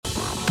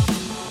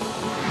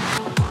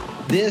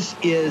This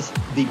is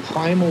the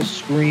primal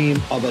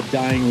scream of a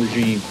dying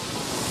regime.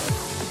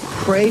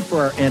 Pray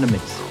for our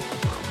enemies,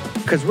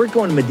 because we're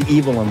going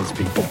medieval on these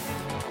people.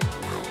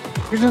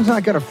 You're just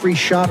not got a free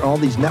shot on all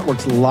these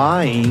networks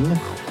lying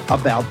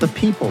about the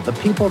people. The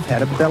people have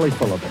had a belly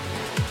full of it.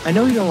 I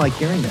know you don't like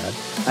hearing that.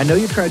 I know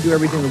you try to do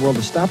everything in the world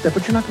to stop that,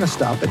 but you're not going to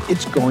stop it.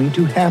 It's going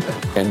to happen.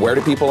 And where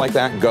do people like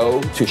that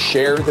go to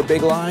share the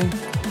big lie?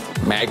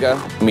 MAGA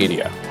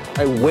media.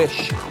 I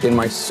wish in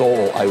my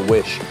soul, I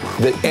wish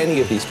that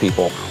any of these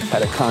people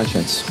had a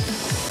conscience.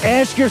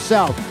 Ask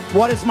yourself,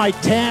 what is my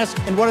task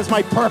and what is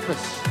my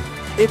purpose?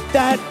 If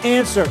that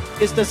answer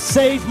is to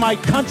save my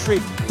country,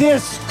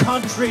 this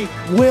country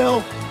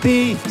will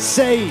be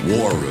saved.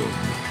 War Room.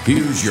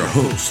 Here's your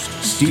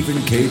host,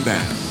 Stephen K.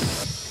 Bannon.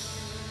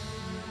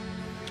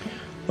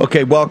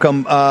 Okay,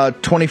 welcome.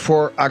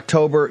 24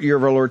 October, year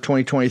of our Lord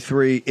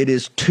 2023. It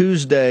is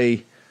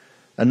Tuesday,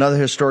 another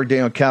historic day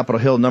on Capitol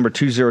Hill, number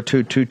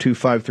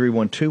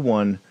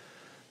 202-225-3121.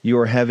 You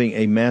are having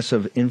a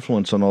massive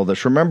influence on all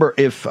this. Remember,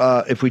 if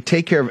we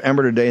take care of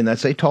Emmer today, and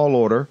that's a tall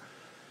order,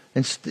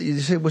 and you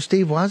say, well,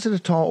 Steve, why is it a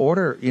tall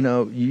order? You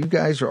know, you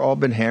guys are all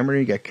been hammered.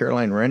 You got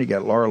Caroline Wren, you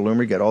got Laura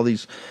Loomer, you got all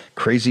these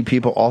crazy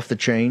people off the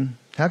chain.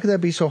 How could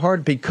that be so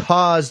hard?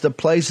 Because the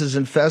place is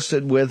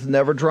infested with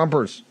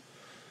never-Trumpers.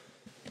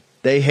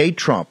 They hate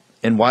Trump.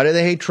 And why do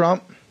they hate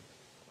Trump?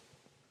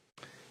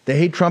 They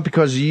hate Trump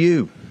because of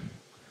you.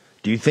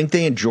 Do you think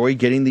they enjoy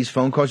getting these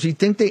phone calls? Do you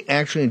think they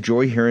actually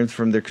enjoy hearing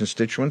from their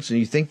constituents? And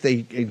you think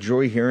they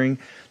enjoy hearing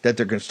that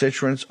their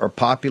constituents are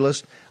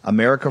populist,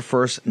 America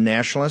First,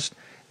 nationalist,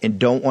 and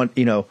don't want,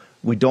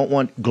 we don't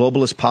want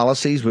globalist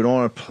policies. We don't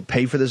want to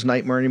pay for this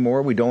nightmare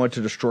anymore. We don't want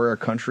to destroy our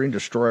country and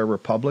destroy our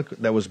republic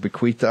that was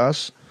bequeathed to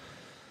us.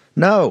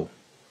 No.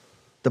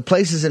 The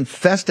place is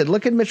infested.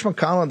 Look at Mitch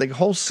McConnell, the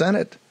whole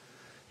Senate.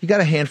 You got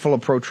a handful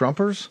of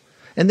pro-Trumpers.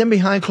 And then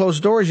behind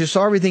closed doors, you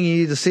saw everything you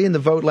needed to see in the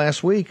vote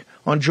last week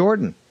on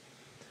Jordan.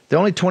 The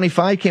only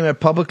 25 came out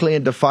publicly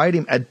and defied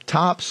him at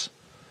tops.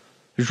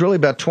 There's really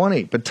about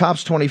 20, but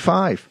tops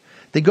 25.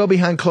 They go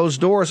behind closed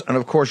doors, and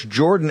of course,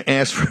 Jordan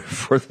asked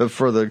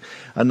for the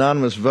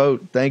anonymous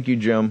vote. Thank you,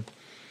 Jim.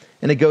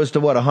 And it goes to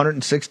what,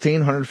 116,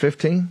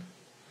 115?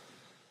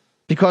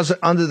 Because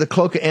under the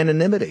cloak of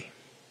anonymity.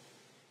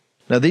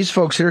 Now, these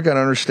folks here got to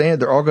understand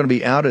they're all going to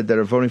be outed that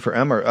are voting for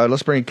Emmer.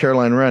 Let's bring in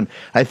Caroline Wren.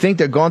 I think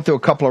they're going through a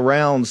couple of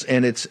rounds,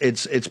 and it's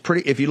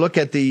pretty. If you look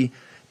at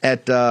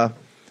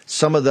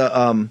some of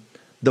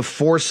the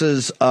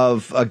forces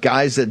of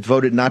guys that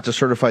voted not to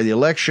certify the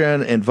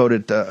election and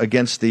voted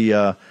against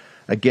the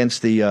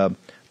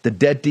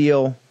debt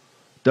deal,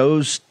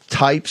 those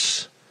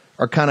types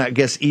are kind of, I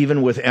guess,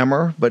 even with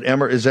Emmer. But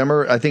Emmer,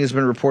 I think it's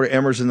been reported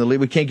Emmer's in the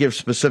lead. We can't give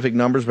specific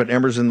numbers, but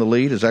Emmer's in the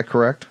lead. Is that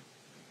correct?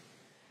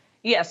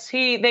 Yes,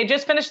 they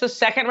just finished the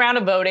second round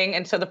of voting,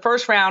 and so the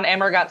first round,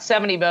 Emmer got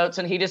 70 votes,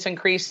 and he just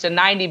increased to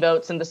 90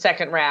 votes in the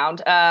second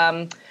round.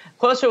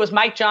 Closer was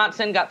Mike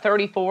Johnson, got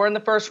 34 in the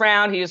first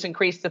round. He just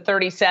increased to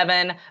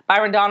 37.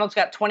 Byron Donalds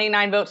got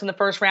 29 votes in the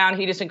first round.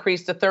 He just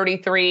increased to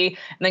 33. And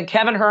then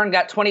Kevin Hern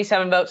got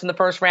 27 votes in the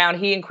first round.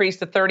 He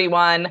increased to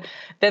 31.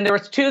 Then there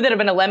was two that have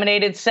been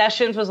eliminated.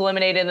 Sessions was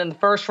eliminated in the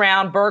first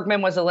round.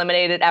 Bergman was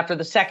eliminated after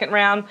the second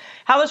round.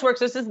 How this works,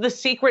 this is the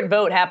secret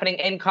vote happening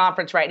in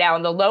conference right now,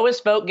 and the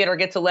lowest vote getter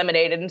gets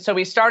eliminated. And so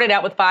we started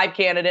out with 5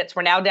 candidates.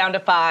 We're now down to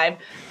 5.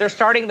 They're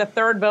starting the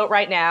third vote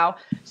right now.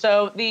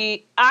 So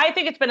I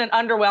think it's been an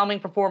underwhelming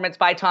performance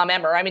by Tom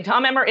Emmer. I mean,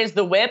 Tom Emmer is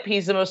the whip.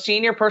 He's the most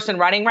senior person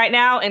running right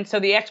now. And so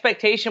the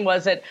expectation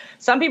was that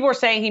some people were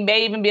saying he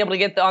may even be able to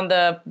get on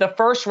the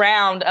first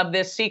round of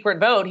this secret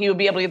vote. He would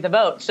be able to get the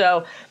vote.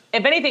 So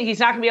if anything, he's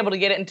not going to be able to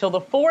get it until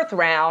the fourth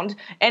round.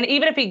 And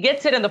even if he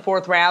gets it in the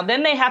fourth round,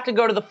 then they have to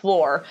go to the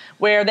floor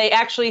where they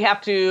actually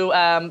have to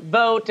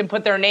vote and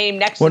put their name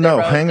next to their vote. Well,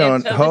 no, hang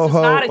on. So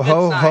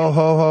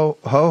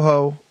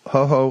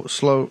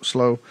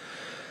Slow.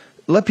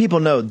 Let people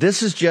know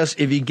this is just,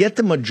 if you get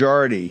the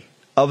majority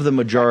of the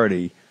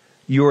majority,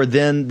 you're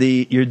then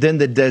the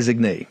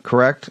designee,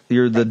 correct?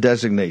 You're the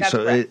designee. That's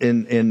so correct.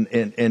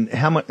 in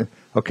how much?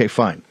 Okay,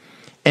 fine.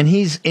 And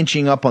he's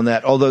inching up on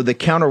that, although the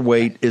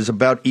counterweight is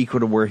about equal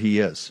to where he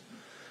is.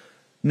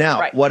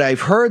 Now, What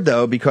I've heard,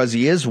 though, because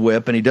he is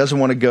whip and he doesn't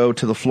want to go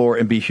to the floor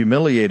and be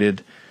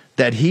humiliated,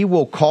 that he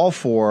will call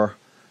for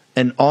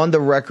an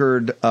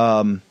on-the-record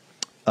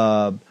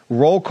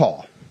roll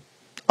call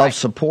of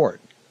support.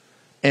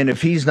 And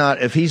if he's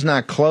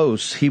not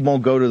close, he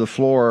won't go to the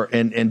floor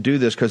and do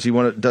this because he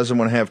doesn't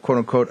want to have, quote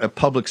unquote, a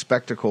public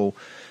spectacle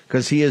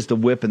because he is the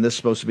whip and this is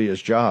supposed to be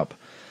his job.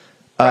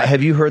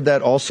 Have you heard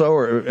that also,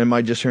 or am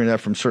I just hearing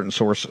that from certain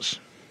sources?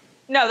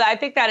 No, I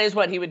think that is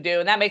what he would do,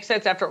 and that makes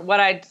sense after what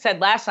I said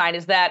last night,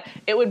 is that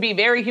it would be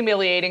very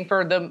humiliating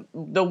for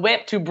the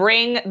whip to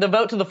bring the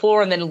vote to the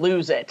floor and then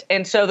lose it.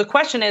 And so the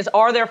question is,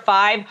 are there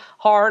 5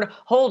 hard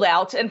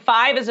holdouts? And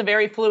 5 is a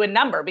very fluid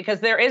number,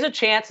 because there is a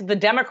chance that the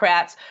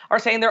Democrats are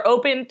saying they're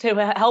open to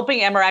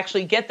helping Emmer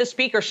actually get the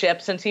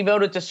speakership, since he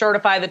voted to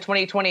certify the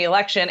 2020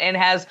 election and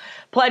has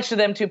pledged to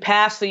them to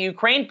pass the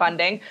Ukraine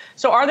funding.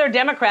 So are there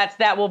Democrats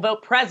that will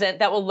vote present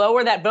that will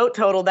lower that vote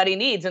total that he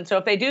needs? And so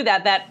if they do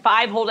that, that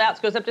 5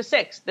 holdouts goes up to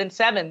 6, then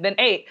 7, then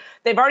 8.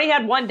 They've already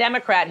had one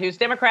Democrat, who's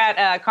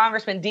Democrat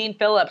Congressman Dean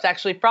Phillips,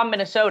 actually from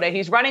Minnesota.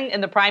 He's running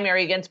in the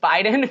primary against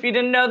Biden, if you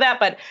didn't know that,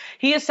 but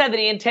he has said that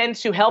he intends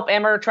to help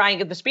Emmer try and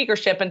get the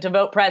speakership and to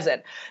vote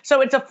present.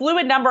 So it's a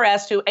fluid number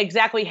as to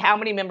exactly how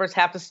many members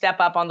have to step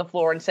up on the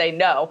floor and say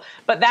no.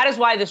 But that is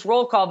why this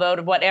roll call vote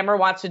of what Emmer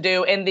wants to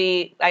do in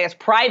the, I guess,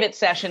 private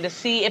session, to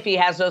see if he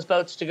has those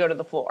votes to go to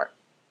the floor.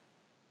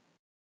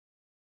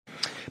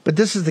 But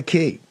this is the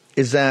key,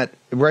 is that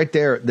right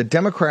there, the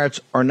Democrats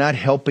are not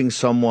helping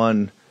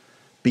someone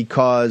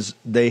because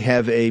they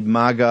have a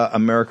MAGA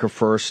America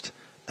First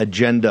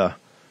agenda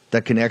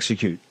that can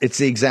execute. It's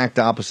the exact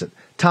opposite.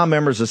 Tom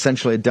Emmer is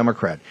essentially a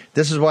Democrat.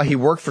 This is why he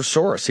worked for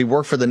Soros. He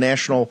worked for the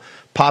National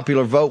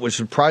Popular Vote, which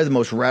is probably the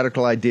most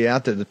radical idea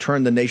out there, to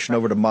turn the nation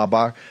over to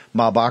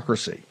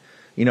mobocracy.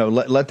 You know,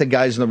 let the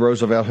guys in the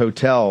Roosevelt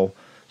Hotel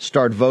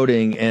start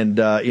voting and,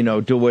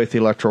 do away with the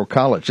Electoral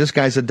College. This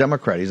guy's a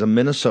Democrat. He's a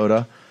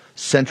Minnesota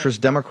centrist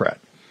Democrat.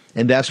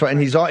 And that's why, and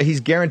he's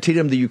guaranteed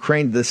him the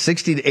Ukraine, the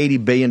 $60 to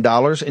 $80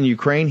 billion in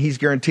Ukraine. He's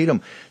guaranteed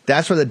him.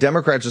 That's why the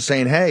Democrats are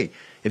saying, hey,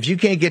 if you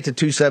can't get to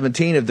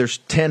 217, if there's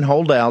 10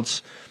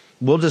 holdouts,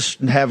 we'll just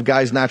have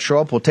guys not show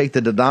up. We'll take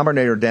the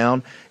denominator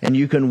down, and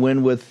you can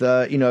win with,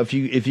 if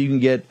you can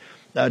get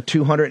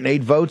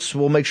 208 votes,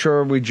 we'll make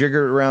sure we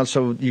jigger it around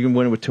so you can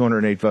win with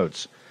 208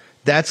 votes.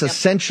 That's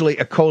essentially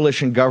a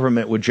coalition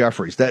government with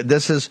Jeffries.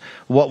 This is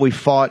what we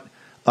fought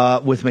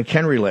with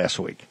McHenry last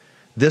week.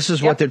 This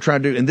is what they're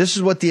trying to do. And this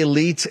is what the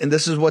elites, and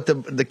this is what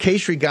the K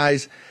Street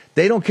guys,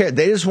 they don't care.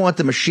 They just want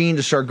the machine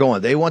to start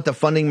going. They want the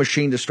funding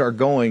machine to start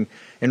going.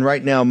 And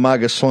right now,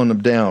 MAGA's slowing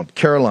them down.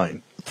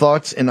 Caroline,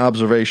 thoughts and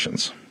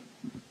observations?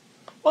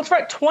 Well, it's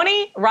right.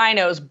 20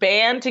 rhinos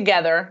band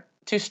together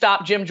to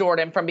stop Jim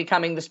Jordan from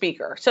becoming the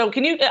speaker. So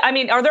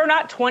are there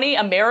not 20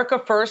 America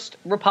First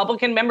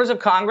Republican members of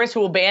Congress who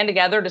will band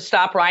together to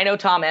stop Rhino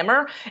Tom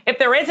Emmer? If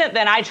there isn't,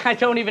 then I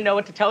don't even know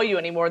what to tell you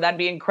anymore. That'd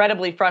be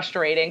incredibly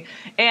frustrating.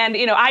 And,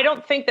 I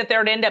don't think that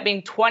there'd end up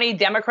being 20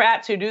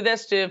 Democrats who do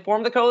this to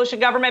form the coalition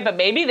government, but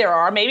maybe there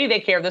are. Maybe they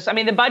care this.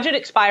 The budget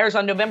expires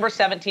on November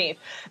 17th.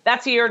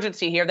 That's the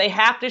urgency here. They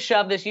have to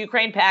shove this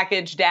Ukraine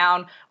package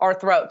down our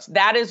throats.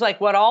 That is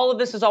like what all of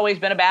this has always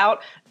been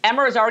about.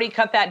 Emmer has already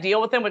cut that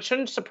deal with them, which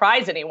shouldn't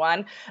surprise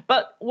anyone.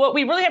 But what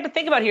we really have to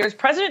think about here is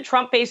President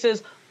Trump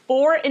faces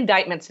 4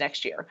 indictments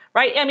next year,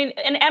 right? And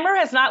Emmer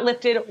has not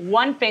lifted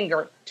one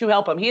finger to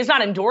help him. He has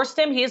not endorsed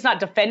him. He has not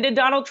defended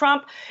Donald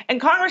Trump. And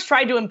Congress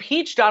tried to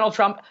impeach Donald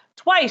Trump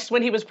twice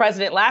when he was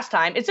president last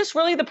time. Is this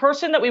really the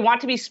person that we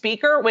want to be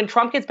speaker when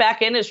Trump gets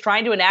back in, is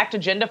trying to enact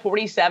Agenda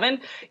 47?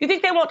 You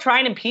think they won't try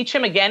and impeach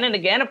him again and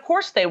again? Of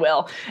course they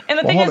will. And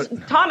the thing is,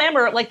 Tom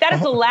Emmer, that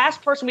is the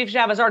last person we should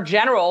have as our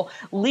general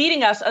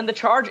leading us on the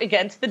charge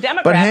against the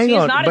Democrats. But hang He's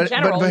on, not a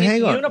general. but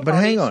hang He's on, but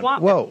hang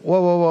on. Whoa.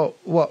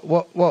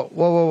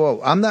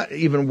 I'm not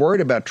even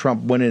worried about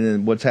Trump winning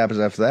and what's happens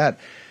after that.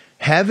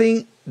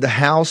 Having the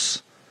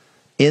House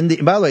by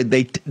the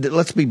way,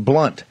 let's be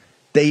blunt.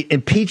 They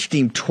impeached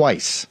him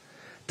twice.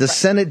 The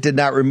Senate did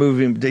not remove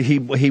him.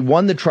 He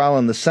won the trial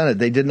in the Senate.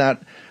 They did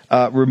not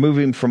remove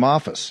him from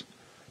office.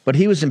 But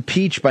he was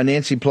impeached by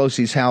Nancy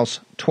Pelosi's House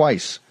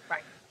twice.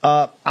 Right.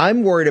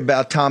 I'm worried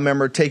about Tom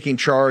Emmer taking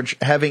charge,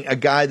 having a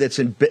guy that's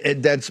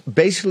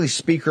basically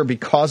speaker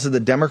because of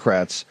the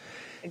Democrats.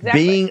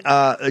 Exactly.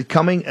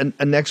 Coming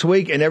next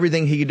week, and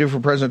everything he could do for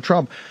President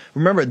Trump.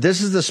 Remember,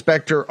 this is the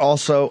specter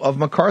also of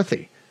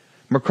McCarthy.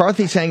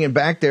 McCarthy's hanging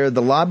back there.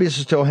 The lobbyists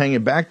are still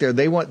hanging back there.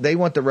 They want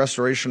the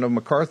restoration of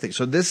McCarthy.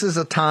 So this is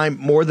a time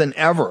more than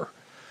ever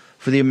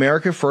for the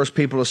America First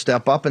people to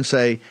step up and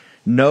say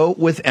no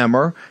with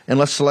Emmer, and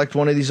let's select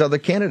one of these other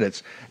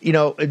candidates.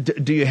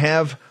 Do you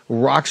have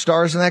rock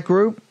stars in that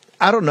group?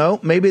 I don't know.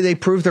 Maybe they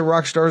prove they're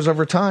rock stars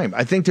over time.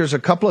 I think there's a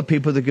couple of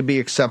people that could be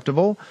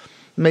acceptable.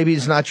 Maybe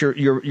it's not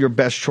your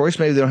best choice.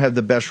 Maybe they don't have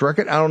the best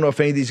record. I don't know if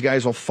any of these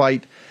guys will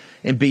fight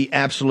and be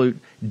absolute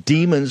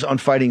demons on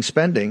fighting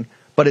spending.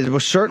 But it will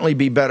certainly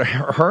be better.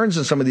 Hearns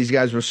and some of these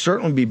guys will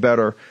certainly be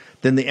better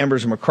than the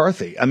Emmers and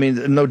McCarthy.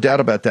 No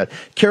doubt about that.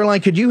 Caroline,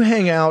 could you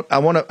hang out? I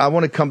want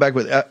to come back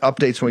with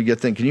updates when we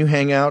get things. Can you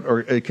hang out,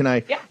 or can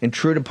I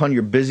intrude upon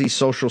your busy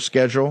social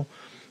schedule?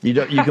 You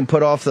can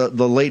put off the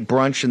late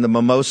brunch and the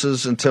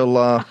mimosas until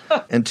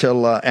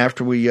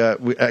after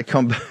I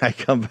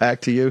come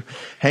back to you.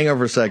 Hang on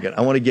for a second.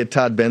 I want to get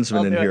Todd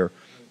Bensman in here.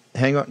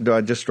 Hang on. Do I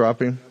just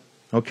drop him?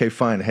 Okay,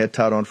 fine. I had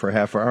Todd on for a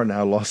half hour.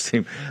 Now I lost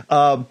him.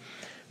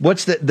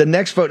 What's the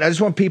next vote? I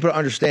just want people to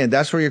understand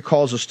that's where your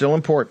calls are still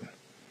important,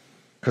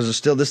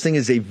 because this thing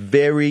is a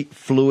very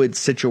fluid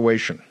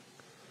situation.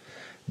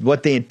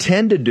 What they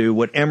intend to do,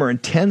 what Emmer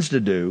intends to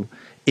do,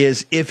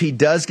 is if he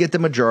does get the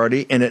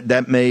majority, and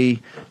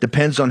that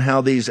depends on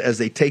how these, as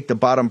they take the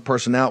bottom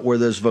person out where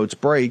those votes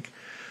break,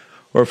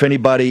 or if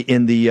anybody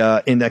in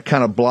that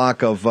kind of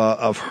block of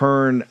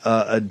Hearn,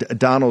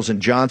 Donalds,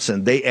 and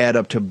Johnson, they add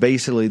up to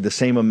basically the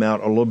same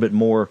amount, a little bit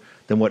more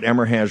than what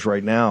Emmer has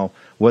right now,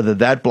 whether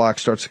that block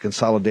starts to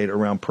consolidate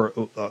around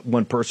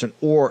one person,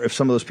 or if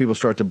some of those people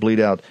start to bleed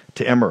out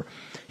to Emmer.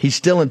 He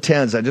still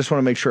intends, I just want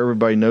to make sure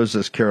everybody knows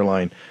this,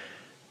 Caroline,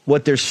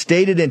 what their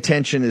stated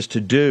intention is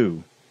to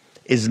do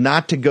is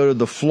not to go to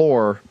the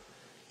floor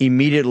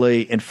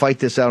immediately and fight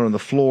this out on the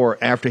floor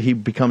after he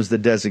becomes the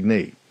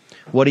designee.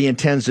 What he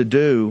intends to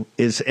do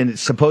is, and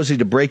it's supposedly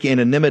to break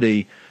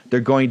anonymity, they're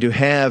going to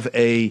have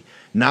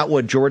not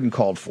what Jordan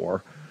called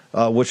for,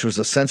 which was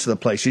the sense of the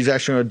place. He's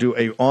actually going to do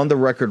a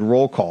on-the-record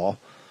roll call,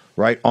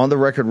 right?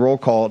 On-the-record roll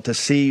call to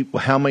see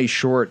how many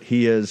short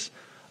he is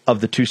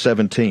of the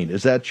 217.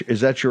 Is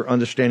that your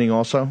understanding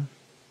also?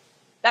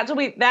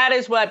 That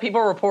is what people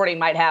are reporting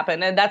might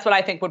happen, and that's what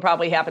I think would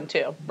probably happen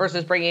too,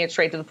 versus bringing it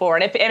straight to the floor.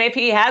 And if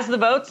he has the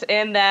votes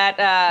in that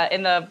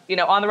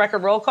on the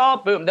record roll call,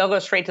 boom, they'll go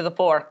straight to the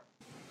floor.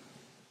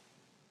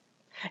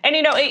 And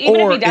even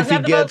if he doesn't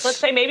have the votes, let's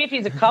say maybe if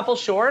he's a couple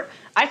short,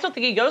 I still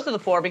think he goes to the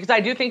floor because I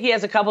do think he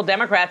has a couple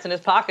Democrats in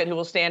his pocket who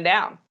will stand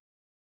down.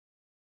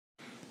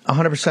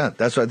 100%.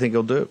 That's what I think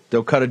he'll do.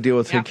 They'll cut a deal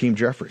with Hakeem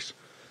Jeffries.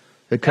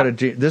 They cut a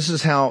deal. This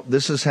is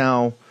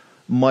how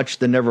much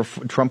the Never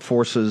Trump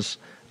forces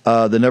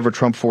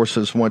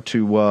want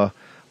to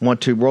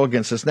roll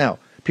against us. Now,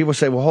 people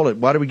say, well, hold it.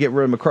 Why do we get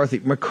rid of McCarthy?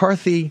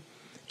 McCarthy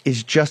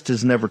is just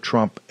as Never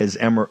Trump as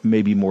Emmer,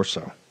 maybe more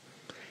so.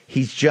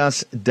 He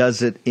just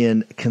does it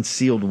in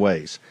concealed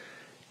ways.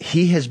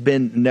 He has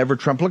been Never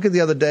Trump. Look at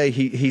the other day.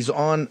 He's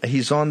on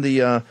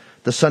the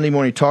Sunday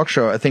morning talk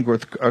show, I think,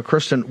 with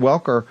Kristen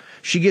Welker.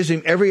 She gives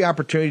him every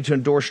opportunity to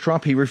endorse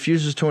Trump. He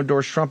refuses to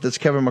endorse Trump. That's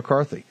Kevin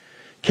McCarthy.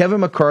 Kevin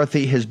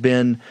McCarthy has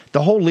been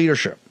the whole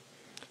leadership,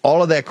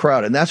 all of that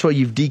crowd, and that's why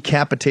you've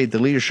decapitated the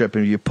leadership,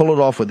 and you pull it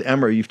off with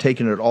Emmer, you've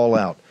taken it all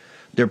out.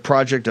 Their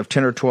project of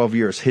 10 or 12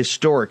 years,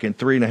 historic in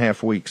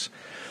 3.5 weeks.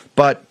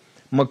 But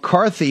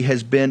McCarthy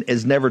has been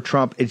as Never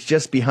Trump. It's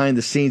just behind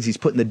the scenes. He's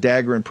putting the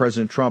dagger in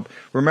President Trump.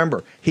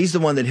 Remember, he's the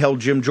one that held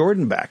Jim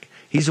Jordan back.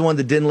 He's the one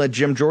that didn't let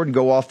Jim Jordan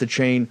go off the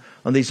chain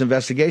on these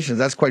investigations.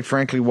 That's quite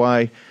frankly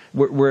why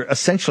we're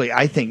essentially,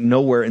 I think,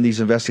 nowhere in these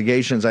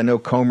investigations. I know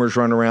Comer's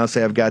run around,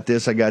 say, I've got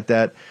this, I got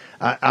that.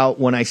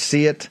 When I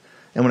see it,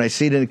 and when I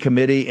see it in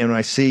committee, and when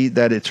I see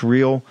that it's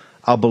real,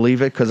 I'll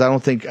believe it, because I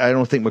don't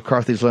think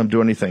McCarthy's let him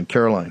do anything.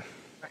 Caroline.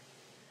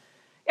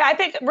 Yeah, I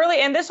think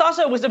really, and this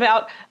also was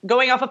about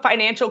going off a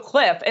financial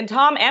cliff. And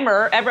Tom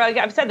Emmer,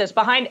 I've said this,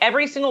 behind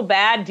every single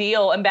bad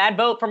deal and bad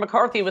vote for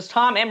McCarthy was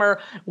Tom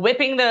Emmer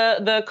whipping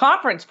the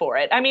conference for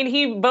it. I mean,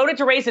 he voted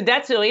to raise the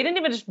debt ceiling. He didn't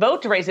even just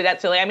vote to raise the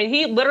debt ceiling. I mean,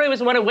 he literally was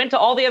the one who went to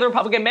all the other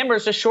Republican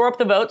members to shore up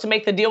the vote to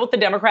make the deal with the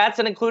Democrats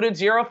and included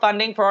zero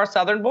funding for our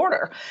southern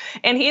border.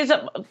 And he has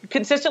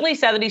consistently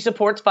said that he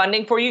supports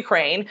funding for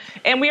Ukraine.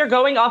 And we are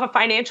going off a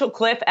financial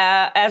cliff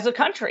as a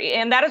country.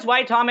 And that is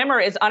why Tom Emmer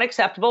is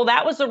unacceptable.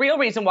 That was the real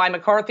reason why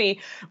McCarthy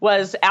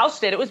was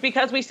ousted. It was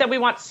because we said we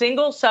want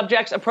single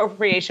subjects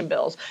appropriation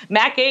bills.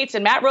 Matt Gaetz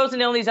and Matt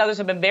Rosendale and these others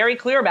have been very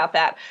clear about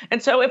that.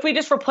 And so if we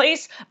just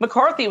replace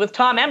McCarthy with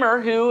Tom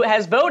Emmer, who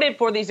has voted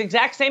for these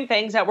exact same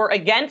things that were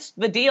against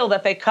the deal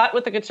that they cut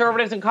with the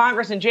conservatives in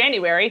Congress in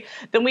January,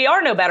 then we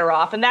are no better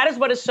off. And that is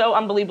what is so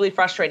unbelievably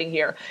frustrating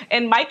here.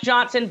 And Mike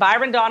Johnson,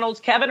 Byron Donalds,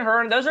 Kevin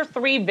Hearn, those are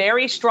three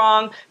very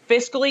strong,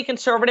 fiscally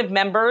conservative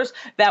members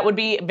that would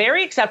be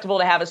very acceptable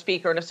to have a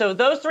speaker. And so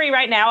those three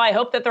right now, I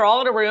hope that they're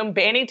all in a room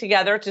banding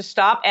together to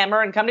stop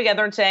Emmer and come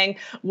together and saying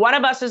one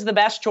of us is the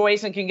best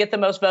choice and can get the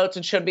most votes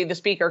and should be the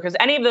speaker, because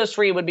any of those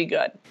three would be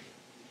good.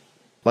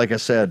 Like I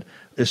said,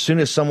 as soon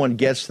as someone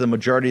gets the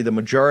majority,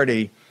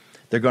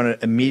 they're going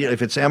to immediately,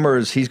 if it's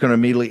Emmer's, he's going to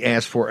immediately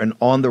ask for an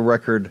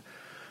on-the-record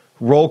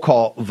roll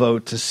call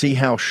vote to see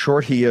how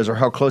short he is or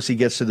how close he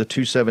gets to the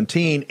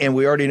 217. And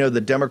we already know the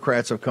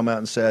Democrats have come out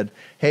and said,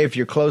 hey, if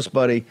you're close,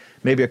 buddy,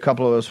 maybe a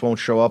couple of us won't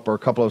show up or a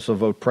couple of us will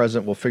vote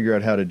present. We'll figure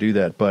out how to do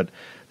that. But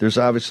there's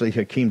obviously,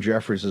 Hakeem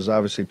Jeffries is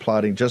obviously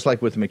plotting, just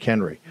like with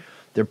McHenry.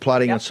 They're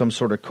plotting on some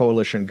sort of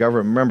coalition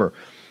government. Remember,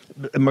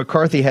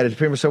 McCarthy had it.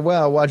 People said,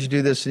 well, why'd you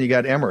do this? And you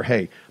got Emmer.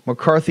 Hey,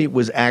 McCarthy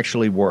was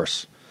actually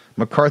worse.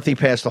 McCarthy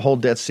passed the whole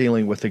debt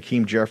ceiling with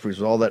Hakeem Jeffries,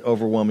 with all that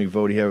overwhelming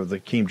vote he had with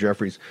Hakeem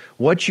Jeffries.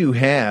 What you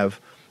have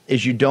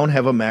is you don't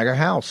have a MAGA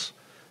house,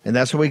 and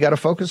that's what we got to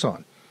focus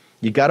on.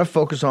 You got to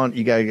focus on,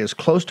 you got to get as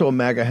close to a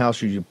MAGA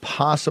house as you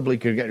possibly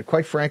could get.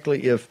 Quite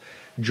frankly, if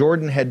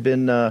Jordan had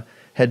been,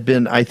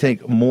 I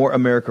think, more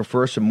America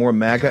first and more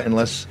MAGA and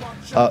less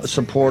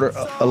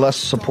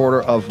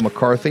supporter of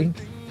McCarthy,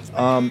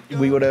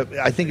 we would have.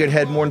 I think it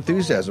had more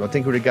enthusiasm. I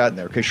think we would have gotten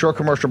there. Okay, short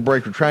commercial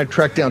break. We're trying to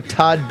track down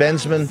Todd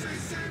Bensman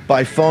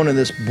by phone in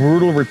this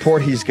brutal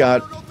report he's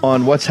got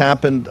on what's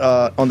happened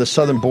on the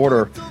southern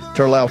border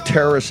to allow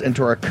terrorists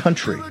into our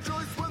country.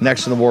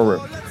 Next in the War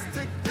Room.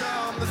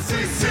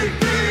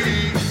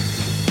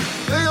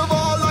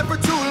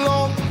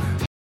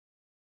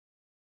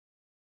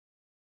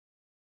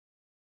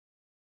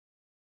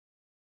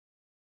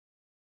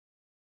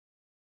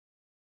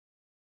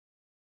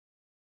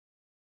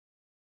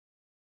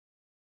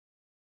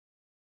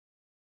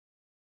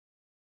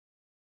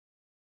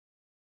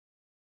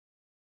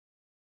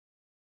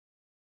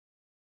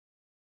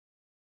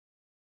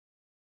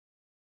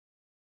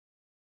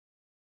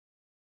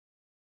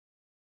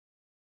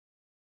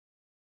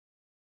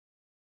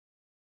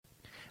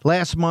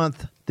 Last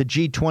month, the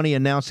G20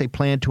 announced a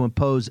plan to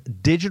impose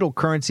digital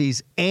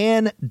currencies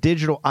and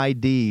digital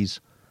IDs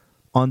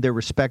on their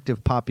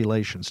respective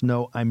populations.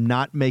 No, I'm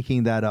not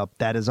making that up.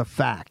 That is a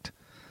fact.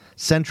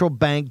 Central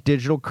bank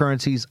digital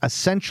currencies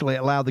essentially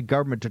allow the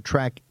government to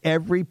track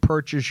every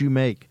purchase you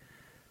make.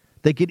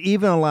 They could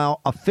even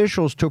allow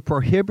officials to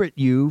prohibit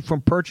you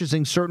from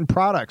purchasing certain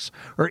products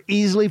or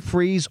easily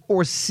freeze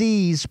or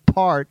seize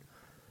part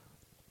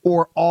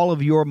or all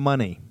of your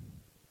money.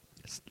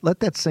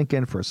 Let that sink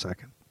in for a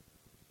second.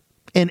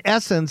 In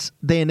essence,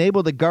 they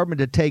enable the government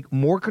to take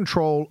more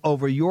control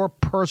over your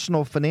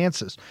personal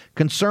finances.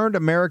 Concerned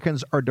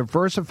Americans are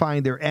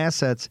diversifying their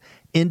assets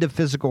into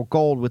physical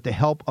gold with the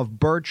help of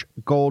Birch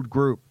Gold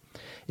Group.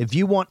 If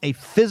you want a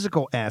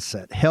physical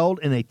asset held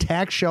in a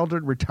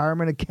tax-sheltered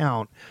retirement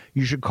account,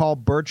 you should call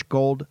Birch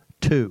Gold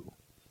 2.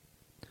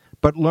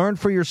 But learn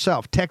for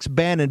yourself. Text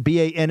Bannon,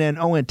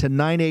 B-A-N-N-O-N, to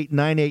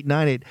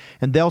 989898,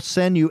 and they'll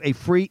send you a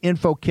free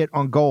info kit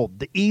on gold.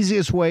 The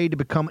easiest way to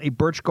become a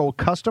Birch Gold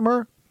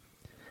customer: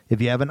 if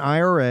you have an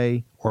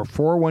IRA or a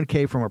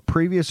 401k from a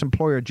previous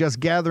employer just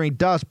gathering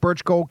dust,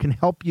 Birch Gold can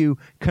help you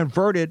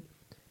convert it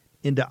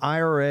into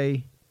IRA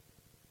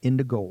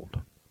into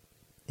gold.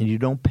 And you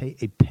don't pay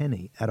a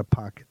penny out of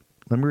pocket.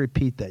 Let me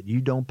repeat that.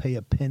 You don't pay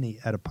a penny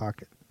out of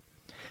pocket.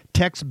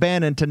 Text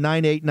Bannon to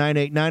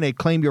 989898.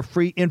 Claim your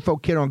free info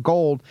kit on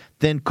gold.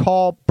 Then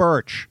call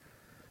Birch.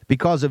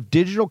 Because if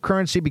digital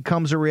currency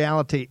becomes a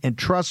reality, and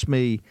trust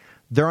me,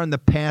 they're on the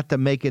path to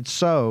make it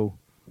so,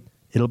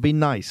 it'll be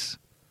nice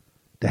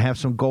to have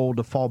some gold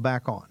to fall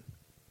back on.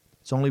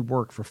 It's only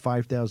worked for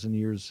 5,000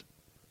 years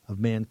of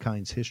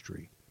mankind's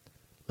history.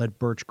 Let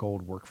Birch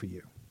Gold work for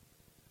you.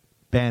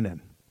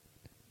 Bannon,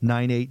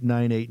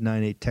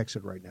 989898. Text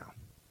it right now.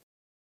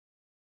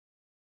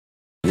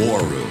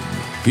 War Room.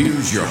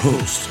 Here's your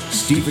host,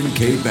 Stephen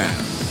K.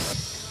 Bannon.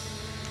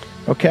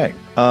 Okay.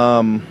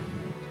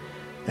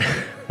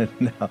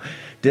 Now,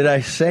 did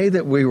I say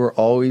that we were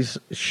always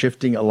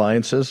shifting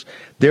alliances?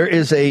 There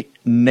is a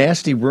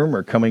nasty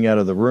rumor coming out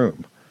of the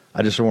room.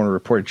 I just want to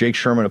report it. Jake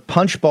Sherman of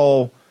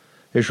Punchbowl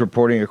is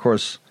reporting, of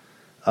course,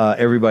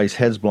 everybody's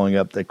head's blowing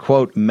up, that,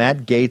 quote,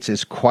 Matt Gaetz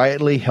is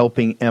quietly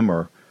helping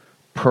Emmer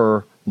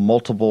per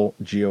multiple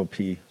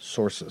GOP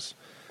sources.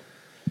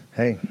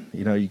 Hey,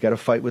 you got to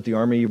fight with the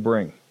army you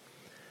bring.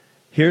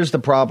 Here's the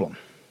problem.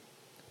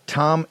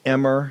 Tom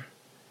Emmer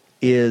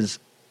is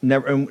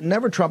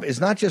never Trump. It's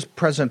not just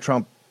President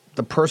Trump,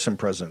 the person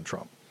President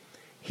Trump.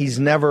 He's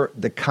never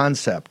the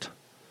concept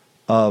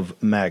of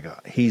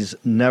MAGA. He's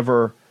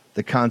never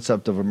the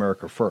concept of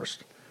America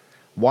First.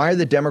 Why are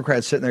the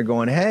Democrats sitting there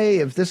going, hey,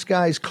 if this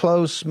guy's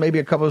close, maybe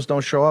a couple of us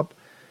don't show up?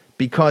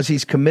 Because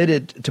he's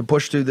committed to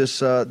push through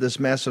this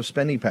massive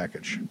spending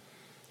package.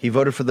 He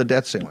voted for the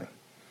debt ceiling.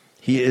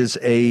 He is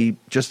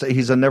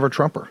he's a never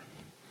Trumper,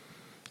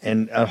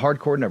 and a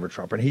hardcore never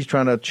Trumper. And he's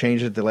trying to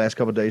change it the last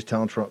couple of days,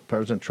 telling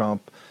President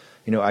Trump,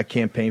 I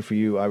campaigned for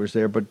you, I was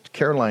there. But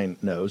Caroline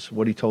knows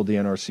what he told the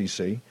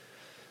NRCC,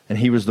 and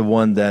he was the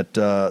one that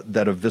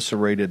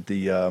eviscerated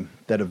a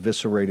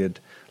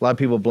lot of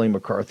people blame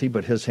McCarthy,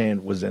 but his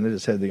hand was in it.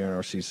 His head of the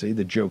NRCC,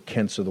 the Joe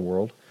Kents of the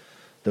world,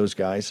 those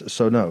guys.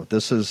 So no,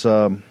 this is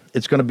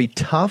it's going to be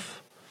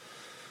tough,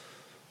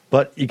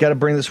 but you got to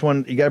bring this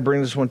one. You got to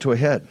bring this one to a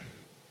head.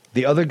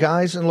 The other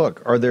guys, and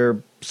look, are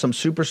there some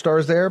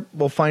superstars there?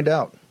 We'll find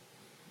out.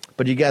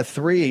 But you got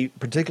three,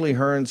 particularly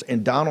Hearns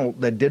and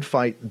Donald, that did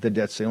fight the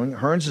debt ceiling.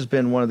 Hearns has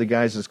been one of the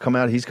guys that's come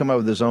out. He's come out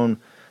with his own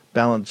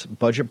balanced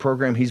budget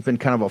program. He's been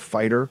kind of a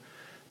fighter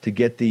to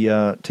get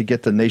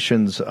the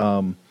nation's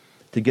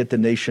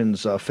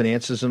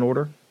finances in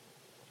order.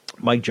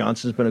 Mike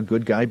Johnson's been a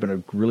good guy, been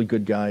a really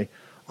good guy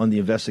on the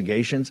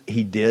investigations.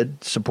 He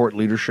did support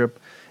leadership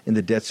in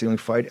the debt ceiling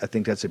fight. I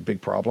think that's a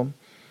big problem.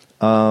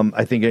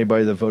 I think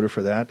anybody that voted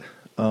for that,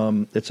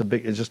 it's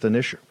just an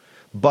issue.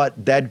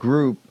 But that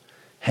group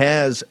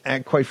has,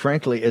 quite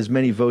frankly, as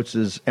many votes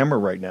as Emmer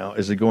right now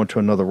as they go into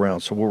another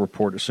round. So we'll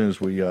report as soon as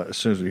we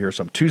hear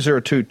something.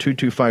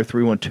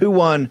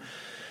 202-225-3121.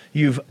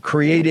 You've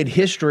created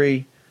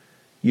history.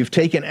 You've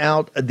taken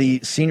out the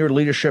senior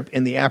leadership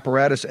in the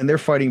apparatus, and they're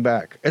fighting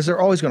back, as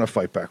they're always going to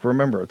fight back.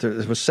 Remember, there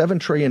was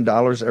 $7 trillion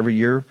every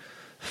year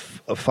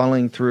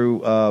funneling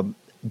through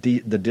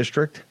the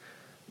district.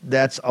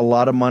 That's a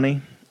lot of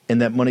money,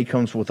 and that money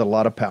comes with a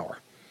lot of power.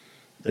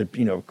 It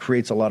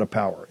creates a lot of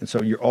power, and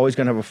so you're always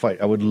going to have a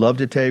fight. I would love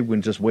to tell you we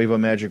can just wave a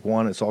magic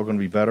wand, it's all going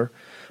to be better.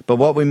 But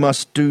what we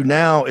must do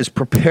now is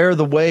prepare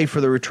the way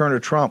for the return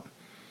of Trump.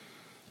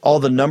 All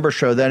the numbers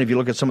show that. If you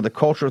look at some of the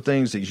cultural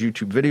things, these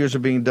YouTube videos are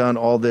being done,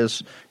 all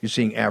this, you're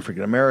seeing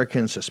African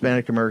Americans,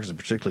 Hispanic Americans, and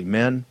particularly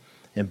men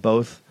in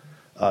both.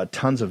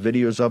 Tons of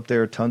videos up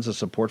there, tons of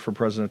support for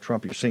President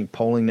Trump. You're seeing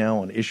polling now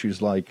on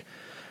issues like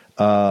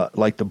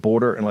the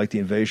border and like the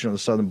invasion of the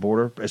southern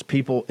border. As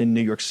people in New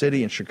York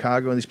City and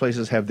Chicago and these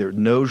places have their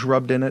nose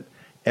rubbed in it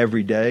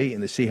every day,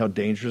 and they see how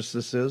dangerous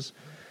this is.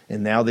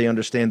 And now they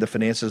understand the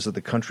finances of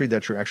the country,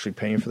 that you're actually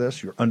paying for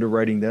this. You're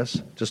underwriting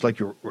this, just like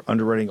you're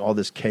underwriting all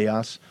this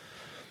chaos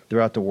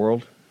throughout the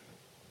world.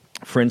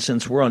 For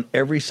instance, we're on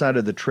every side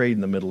of the trade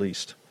in the Middle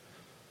East.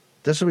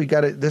 This is what we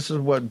got. This is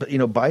what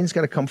Biden's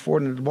got to come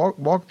forward and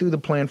walk through the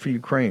plan for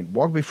Ukraine.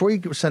 Before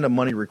you send a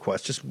money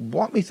request. Just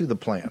walk me through the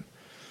plan.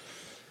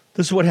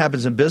 This is what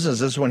happens in business.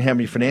 This is what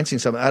happens financing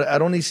something. I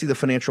don't need to see the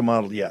financial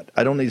model yet.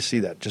 I don't need to see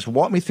that. Just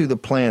walk me through the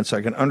plan so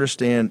I can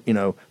understand,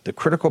 the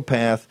critical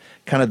path,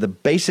 kind of the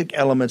basic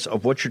elements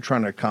of what you're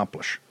trying to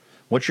accomplish,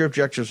 what your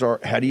objectives are,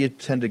 how do you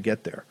intend to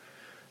get there,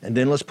 and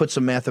then let's put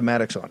some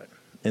mathematics on it.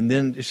 And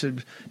then you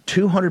said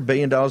 $200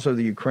 billion over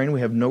the Ukraine.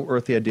 We have no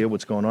earthly idea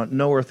what's going on.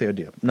 No earthly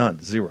idea.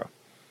 None. Zero.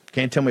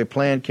 Can't tell me a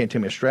plan. Can't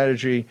tell me a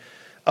strategy.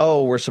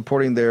 Oh, we're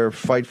supporting their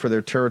fight for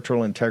their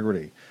territorial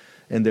integrity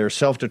and their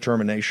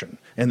self-determination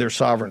and their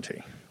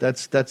sovereignty.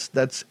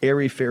 That's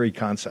airy-fairy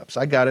concepts.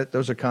 I got it.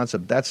 Those are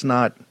concepts. That's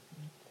not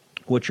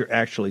what you're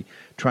actually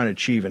trying to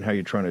achieve and how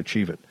you're trying to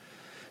achieve it.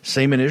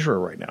 Same in Israel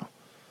right now.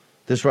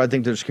 This is where I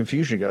think there's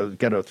confusion. You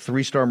got a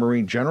 3-star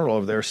Marine general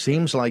over there.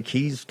 Seems like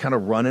he's kind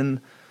of running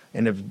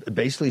and have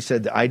basically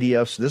said the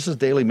IDF's, this is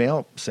Daily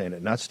Mail saying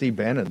it, not Steve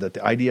Bannon, that the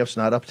IDF's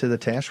not up to the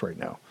task right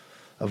now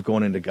of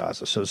going into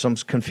Gaza. So some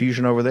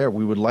confusion over there.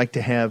 We would like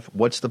to have,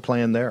 what's the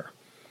plan there?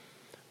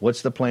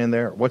 What's the plan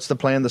there? What's the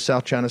plan in the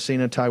South China Sea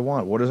and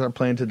Taiwan? What is our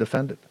plan to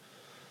defend it?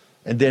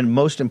 And then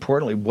most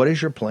importantly, what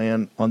is your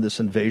plan on this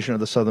invasion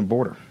of the southern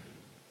border?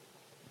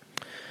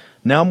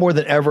 Now more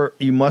than ever,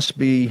 you must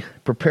be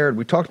prepared.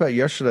 We talked about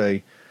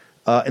yesterday,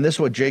 and this is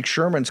what Jake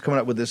Sherman's coming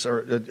up with this,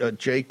 or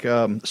Jake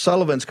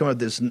Sullivan's coming up with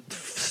this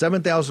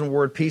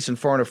 7,000-word piece in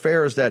Foreign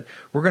Affairs that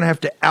we're going to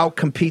have to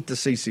outcompete the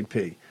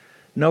CCP.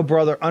 No,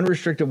 brother,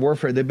 unrestricted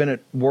warfare, they've been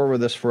at war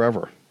with us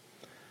forever.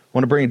 I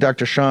want to bring in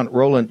Dr. Sean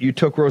Rowland. You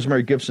took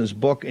Rosemary Gibson's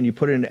book and you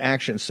put it into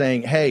action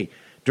saying, hey,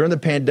 during the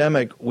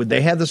pandemic, would they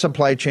have the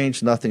supply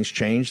chains? Nothing's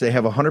changed. They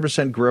have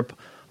 100% grip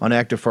on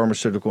active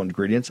pharmaceutical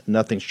ingredients.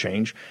 Nothing's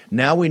changed.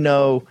 Now we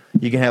know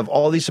you can have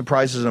all these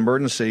surprises in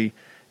emergency.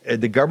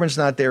 The government's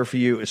not there for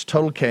you. It's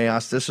total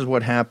chaos. This is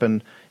what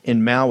happened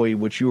in Maui,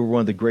 which you were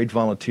one of the great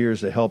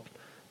volunteers that helped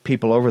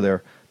people over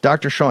there.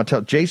 Dr. Sean,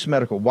 tell Jace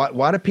Medical,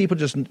 why do people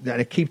just, and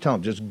I keep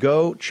telling them, just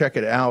go check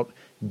it out,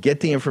 get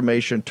the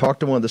information, talk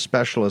to one of the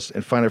specialists,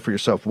 and find it for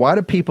yourself. Why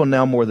do people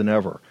now more than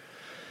ever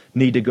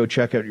need to go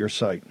check out your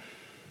site?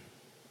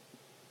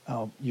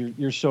 Oh,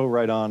 you're so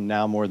right on.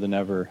 Now more than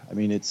ever. I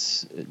mean,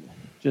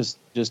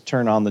 just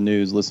turn on the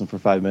news, listen for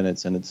 5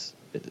 minutes, and it's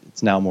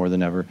now more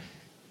than ever.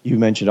 You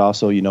mentioned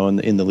also,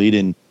 in the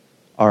lead-in,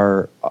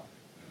 our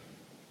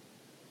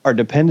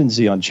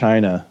dependency on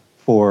China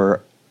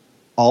for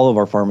all of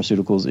our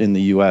pharmaceuticals in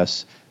the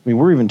U.S. I mean,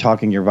 we're even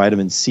talking your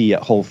vitamin C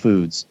at Whole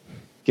Foods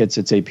gets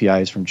its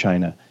APIs from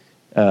China.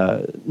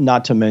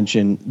 Not to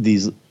mention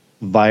these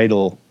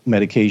vital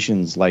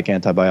medications like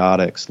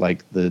antibiotics,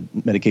 like the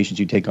medications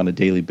you take on a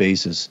daily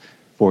basis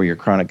for your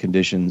chronic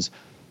conditions.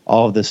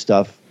 All of this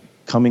stuff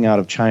coming out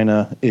of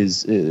China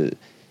is, and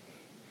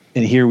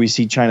here we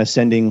see China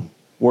sending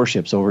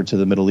warships over to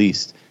the Middle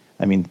East.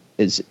 I mean,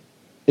 it's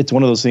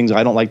one of those things.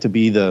 I don't like to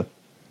be the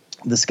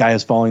sky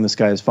is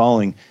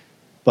falling,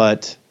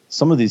 but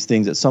some of these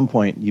things at some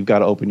point you've got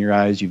to open your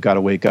eyes, you've got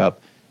to wake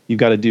up, you've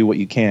got to do what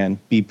you can,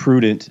 be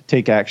prudent,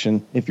 take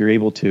action if you're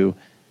able to,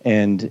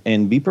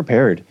 and be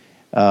prepared.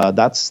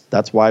 That's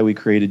why we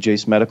created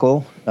Jace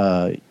Medical.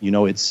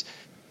 It's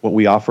what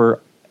we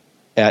offer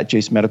at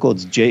Jace Medical.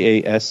 It's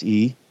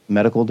JASE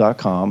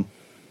medical.com.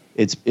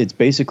 It's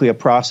basically a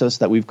process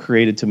that we've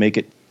created to make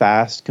it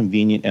fast,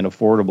 convenient, and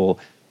affordable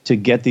to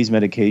get these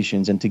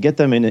medications and to get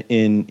them in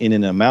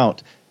an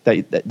amount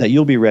that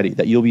you'll be ready,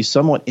 that you'll be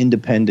somewhat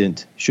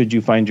independent should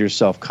you find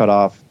yourself cut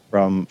off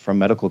from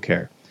medical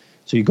care.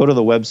 So you go to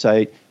the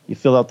website, you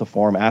fill out the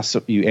form,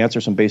 you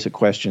answer some basic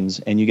questions,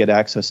 and you get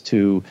access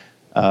to,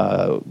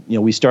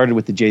 we started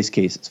with the Jace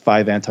case. It's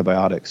 5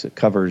 antibiotics. It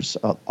covers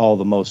all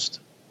the most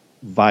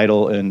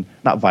vital and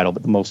not vital,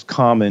 but the most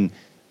common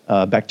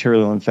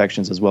bacterial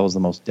infections as well as the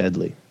most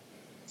deadly.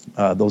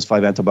 Those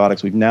 5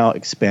 antibiotics, we've now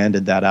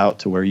expanded that out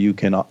to where you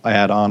can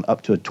add on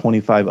up to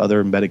 25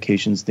 other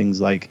medications,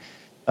 things like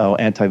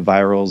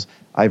antivirals,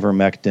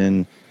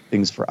 ivermectin,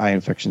 things for eye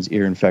infections,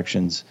 ear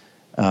infections.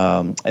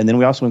 And then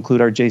we also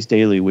include our Jace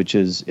Daily, which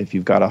is if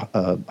you've got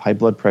a high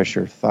blood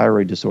pressure,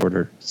 thyroid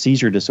disorder,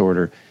 seizure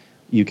disorder,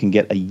 you can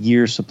get a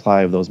year's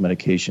supply of those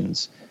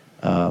medications,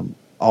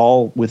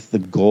 all with the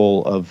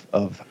goal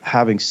of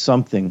having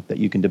something that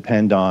you can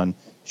depend on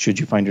should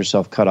you find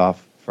yourself cut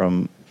off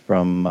from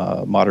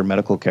modern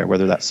medical care,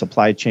 whether that's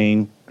supply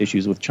chain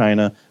issues with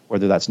China,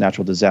 whether that's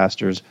natural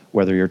disasters,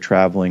 whether you're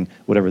traveling,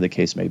 whatever the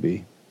case may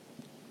be.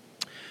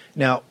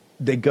 Now,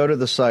 they go to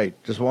the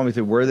site. Just walk me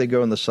through where they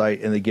go on the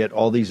site and they get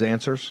all these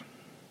answers?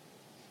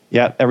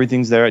 Yeah,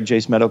 everything's there at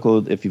Jace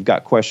Medical. If you've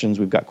got questions,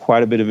 we've got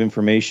quite a bit of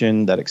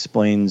information that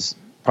explains,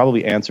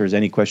 probably answers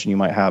any question you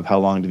might have. How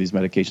long do these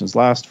medications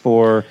last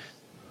for?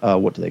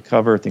 What do they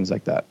cover? Things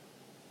like that.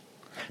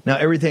 Now,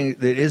 everything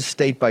it is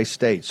state by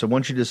state. So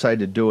once you decide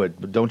to do it,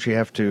 but don't you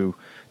have to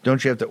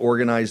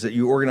organize that?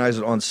 You organize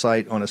it on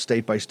site on a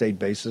state by state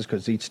basis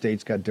because each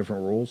state's got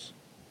different rules.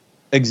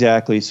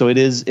 Exactly. So it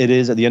is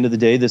at the end of the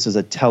day, this is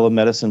a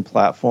telemedicine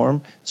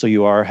platform. So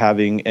you are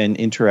having an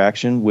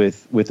interaction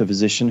with a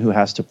physician who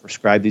has to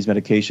prescribe these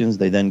medications.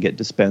 They then get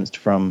dispensed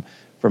from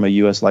a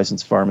U.S.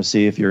 licensed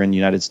pharmacy if you're in the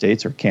United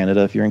States, or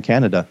Canada if you're in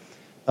Canada.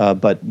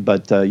 But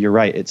you're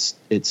right. It's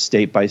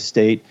state by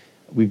state.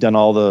 We've done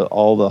all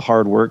the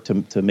hard work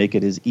to make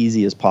it as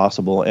easy as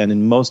possible. And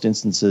in most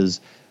instances,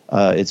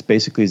 it's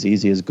basically as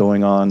easy as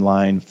going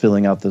online,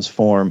 filling out this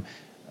form.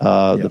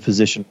 The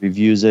physician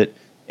reviews it,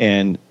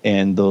 and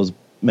those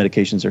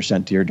medications are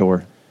sent to your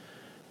door.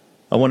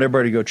 I want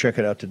everybody to go check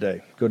it out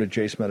today. Go to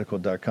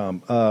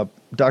jacemedical.com.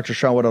 Dr.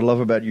 Shaw, what I love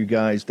about you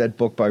guys, that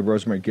book by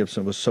Rosemary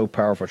Gibson was so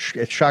powerful.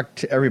 It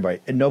shocked everybody,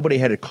 and nobody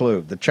had a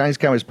clue. The Chinese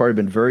Communist Party has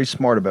been very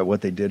smart about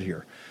what they did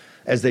here,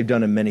 as they've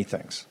done in many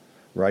things,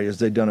 right? As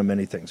they've done in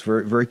many things.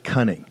 Very, very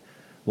cunning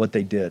what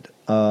they did.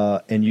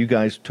 And you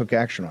guys took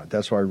action on it.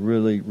 That's why I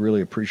really,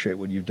 really appreciate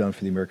what you've done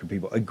for the American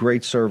people. A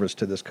great service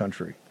to this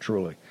country,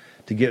 truly,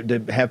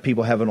 to have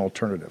people have an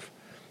alternative.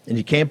 And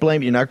you can't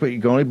blame, you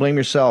can only blame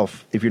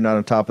yourself if you're not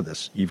on top of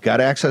this. You've got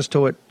access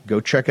to it.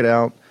 Go check it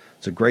out.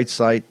 It's a great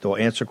site. They'll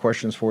answer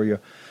questions for you.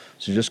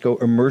 So just go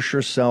immerse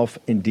yourself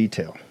in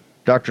detail.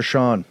 Dr.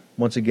 Sean,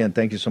 once again,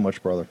 thank you so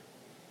much, brother.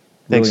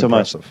 Thanks so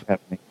much.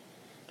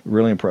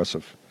 Really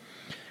impressive.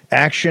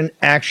 Action,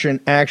 action,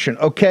 action.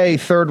 Okay,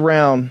 third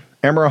round.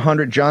 Emmer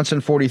 100,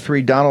 Johnson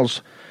 43,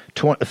 Donalds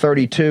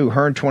 32,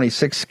 Hearn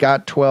 26,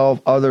 Scott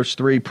 12, others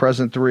 3,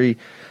 present 3.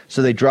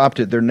 So they dropped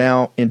it. They're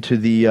now into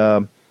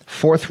the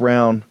fourth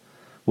round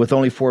with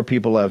only 4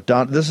 people left.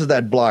 This is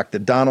that block, the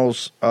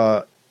Donalds,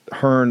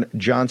 Hearn,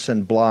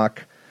 Johnson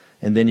block,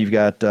 and then you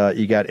got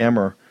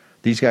Emmer.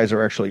 These guys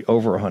are actually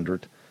over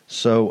 100.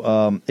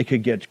 So it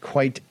could get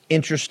quite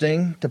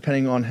interesting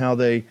depending on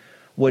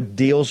what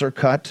deals are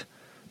cut,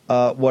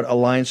 what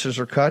alliances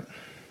are cut.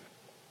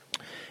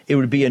 It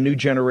would be a new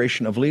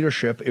generation of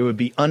leadership. It would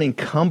be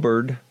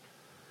unencumbered.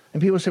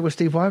 And people say, well,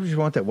 Steve, why would you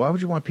want that? Why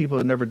would you want people who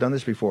have never done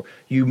this before?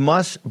 You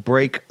must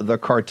break the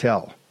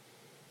cartel.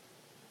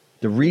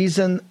 The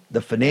reason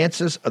the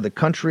finances of the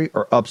country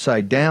are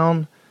upside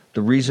down,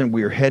 the reason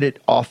we are headed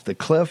off the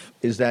cliff,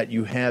 is that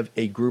you have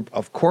a group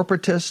of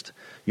corporatists,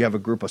 you have a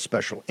group of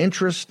special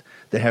interests,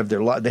 they have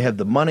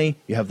the money,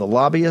 you have the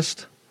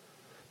lobbyists.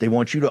 They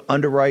want you to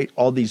underwrite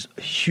all these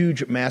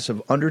huge,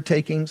 massive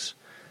undertakings.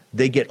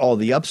 They get all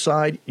the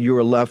upside. You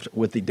are left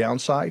with the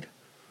downside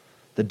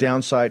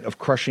of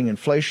crushing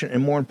inflation,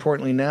 and more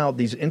importantly now,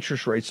 these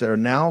interest rates that are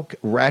now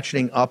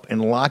ratcheting up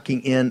and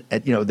locking in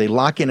they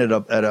lock in at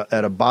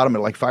a bottom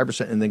at like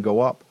 5% and then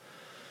go up.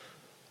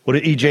 What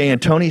did E.J.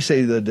 Antoni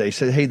say the other day? He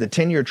said, hey, the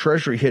 10-year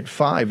Treasury hit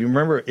 5. You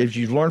remember, if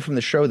you've learned from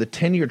the show, the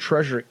 10-year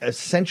Treasury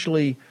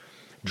essentially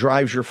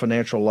drives your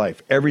financial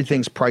life.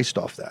 Everything's priced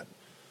off that,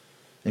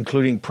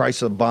 including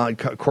price of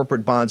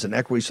corporate bonds and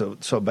equity,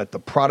 so about the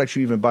products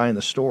you even buy in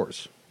the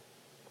stores.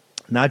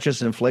 Not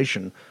just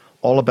inflation,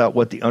 all about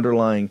what the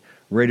underlying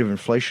rate of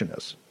inflation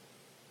is.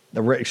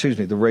 The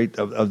rate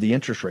of the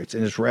interest rates,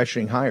 and it's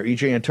ratcheting higher.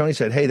 E.J. Antoni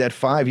said, hey, that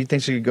 5, he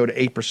thinks it could go to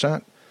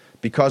 8%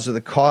 because of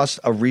the cost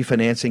of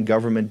refinancing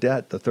government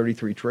debt, the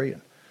 $33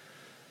 trillion.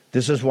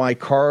 This is why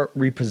car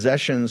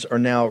repossessions are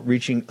now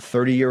reaching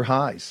 30-year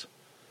highs.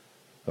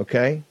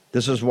 Okay?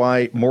 This is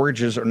why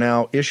mortgages are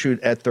now issued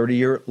at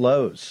 30-year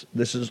lows.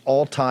 This is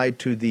all tied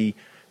to the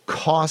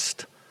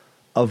cost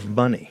of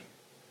money.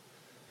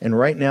 And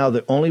right now,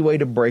 the only way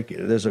to break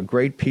it, there's a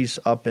great piece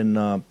up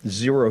in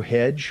Zero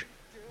Hedge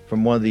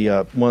from one of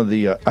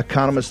the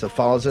economists that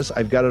follows this.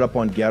 I've got it up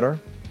on Getter.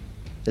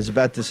 It's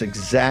about this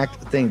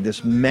exact thing,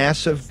 this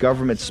massive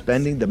government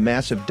spending, the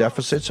massive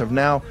deficits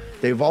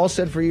they've all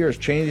said for years,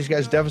 changing these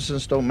guys'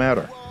 deficits don't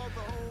matter.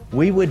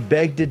 We would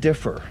beg to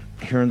differ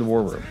here in the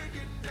War Room.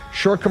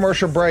 Short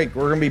commercial break.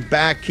 We're going to be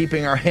back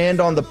keeping our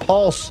hand on the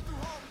pulse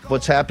of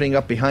what's happening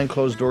up behind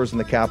closed doors in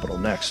the Capitol.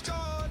 Next.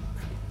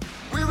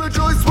 We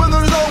rejoice when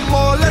there's no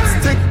more.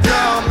 Let's take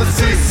down the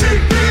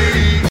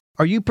CCP.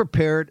 Are you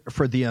prepared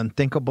for the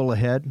unthinkable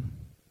ahead?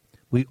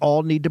 We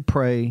all need to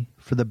pray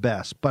for the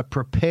best, but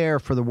prepare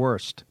for the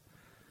worst.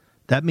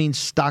 That means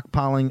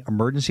stockpiling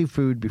emergency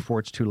food before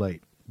it's too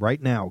late.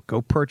 Right now,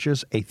 go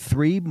purchase a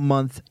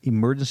 3-month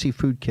emergency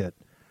food kit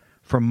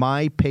from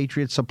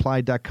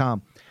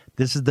mypatriotsupply.com.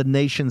 This is the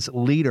nation's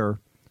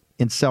leader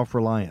in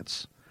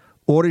self-reliance.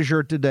 Order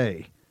yours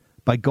today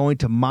by going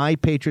to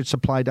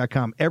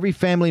mypatriotsupply.com. Every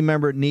family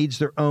member needs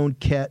their own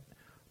kit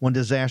when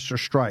disaster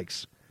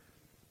strikes.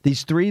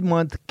 These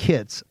 3-month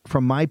kits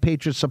from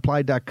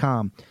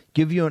mypatriotsupply.com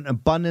give you an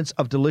abundance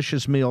of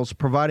delicious meals,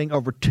 providing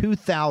over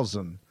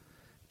 2,000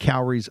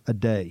 calories a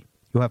day.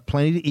 You'll have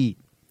plenty to eat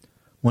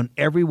when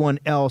everyone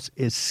else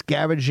is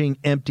scavenging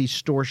empty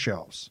store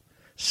shelves.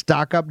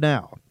 Stock up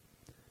now,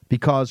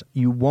 because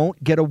you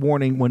won't get a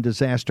warning when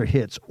disaster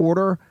hits.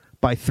 Order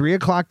by 3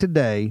 o'clock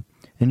today,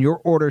 and your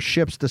order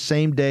ships the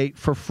same day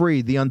for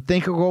free. The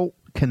unthinkable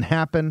can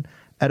happen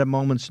at a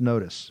moment's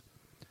notice.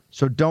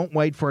 So don't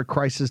wait for a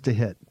crisis to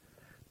hit.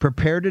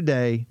 Prepare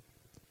today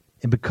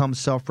and become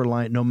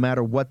self-reliant no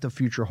matter what the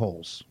future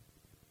holds.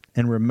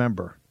 And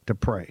remember to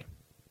pray.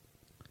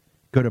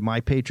 Go to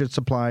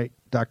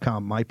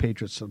mypatriotsupply.com,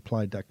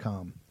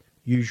 mypatriotsupply.com.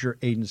 Use your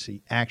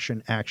agency.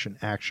 Action, action,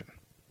 action.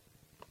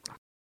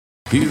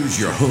 Here's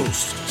your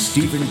host,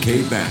 Stephen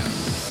K. Bannon.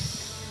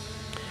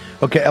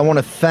 Okay, I want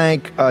to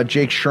thank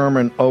Jake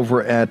Sherman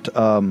over at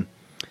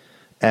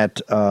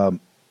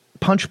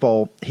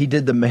Punchbowl. He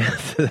did the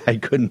math that I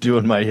couldn't do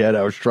in my head.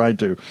 I was trying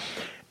to.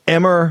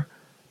 Emmer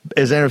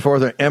is entered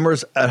fourth.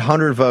 Emmer's at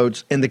 100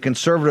 votes. In the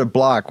conservative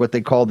bloc, what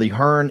they call the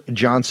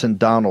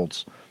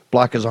Hearn-Johnson-Donalds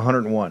bloc is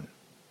 101.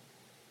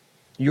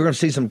 You're going to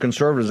see some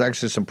conservatives,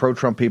 actually some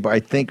pro-Trump people,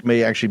 I think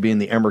may actually be in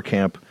the Emmer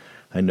camp.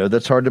 I know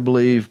that's hard to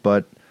believe,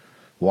 but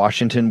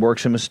Washington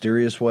works in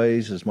mysterious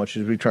ways as much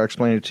as we try to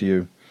explain it to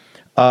you.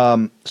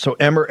 So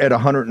Emmer at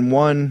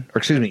 101, or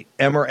excuse me,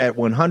 Emmer at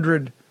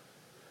 100,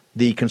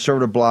 the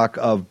conservative bloc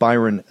of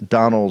Byron,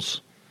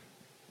 Donalds,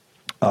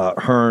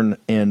 Hearn,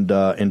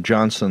 and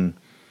Johnson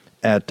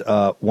at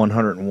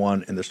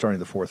 101, and they're starting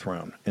the fourth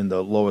round. And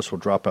the lowest will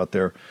drop out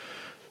there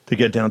to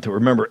get down to.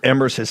 Remember,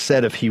 Emmers has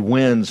said if he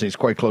wins, he's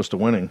quite close to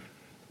winning.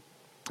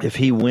 If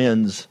he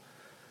wins,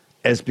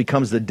 as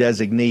becomes the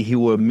designee, he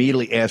will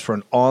immediately ask for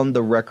an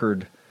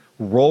on-the-record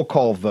roll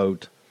call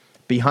vote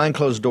behind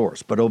closed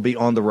doors, but it'll be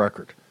on the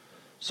record.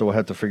 So we'll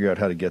have to figure out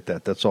how to get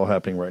that. That's all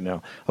happening right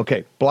now.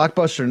 Okay,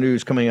 blockbuster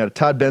news coming out of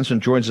Todd Benson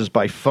joins us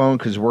by phone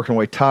because he's working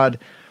away. Todd,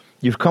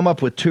 you've come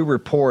up with two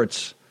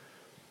reports,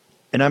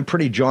 and I'm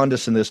pretty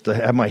jaundiced in this to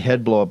have my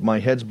head blow up. My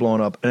head's blown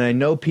up, and I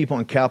know people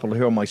on Capitol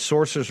Hill, my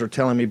sources are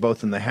telling me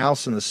both in the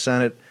House and the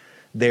Senate,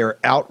 they are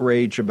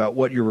outraged about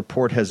what your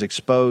report has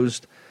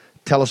exposed.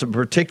 Tell us,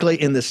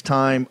 particularly in this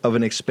time of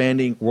an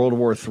expanding World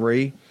War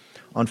III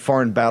on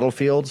foreign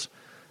battlefields.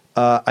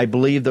 I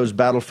believe those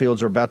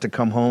battlefields are about to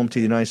come home to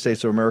the United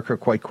States of America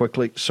quite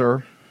quickly,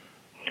 sir.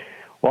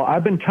 Well,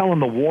 I've been telling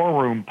the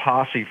War Room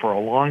posse for a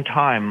long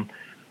time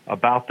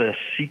about this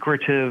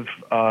secretive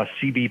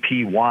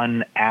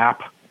CBP-1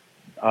 app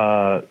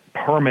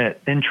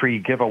permit entry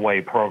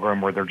giveaway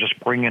program where they're just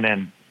bringing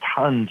in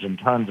tons and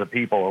tons of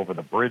people over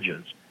the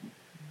bridges.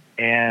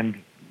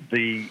 And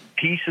the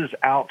pieces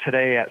out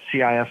today at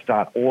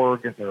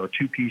CIS.org, there are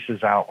two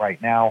pieces out right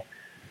now,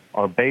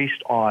 are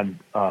based on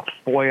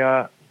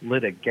FOIA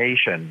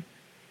litigation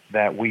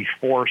that we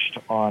forced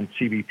on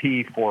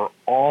CBP for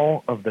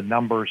all of the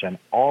numbers and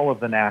all of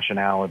the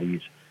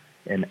nationalities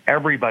and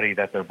everybody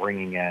that they're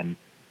bringing in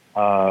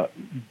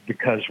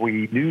because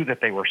we knew that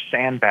they were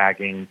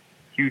sandbagging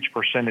huge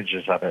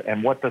percentages of it.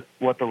 And what the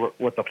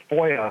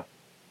FOIA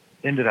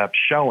ended up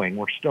showing,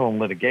 we're still in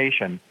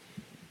litigation,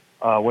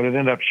 what it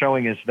ended up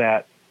showing is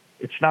that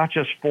it's not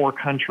just 4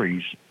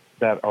 countries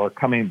that are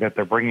coming, that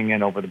they're bringing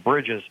in over the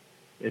bridges.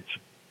 It's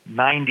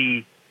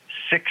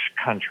 96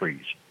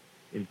 countries,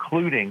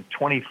 including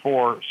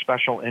 24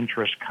 special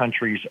interest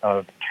countries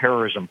of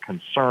terrorism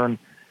concern.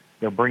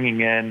 They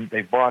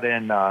brought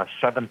in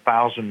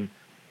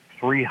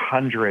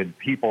 7,300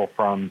 people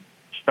from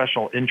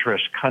special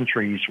interest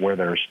countries where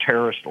there's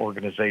terrorist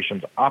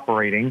organizations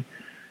operating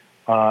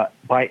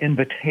by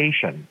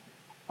invitation.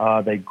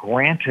 They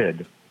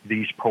granted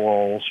these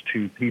paroles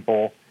to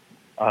people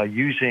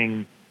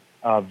using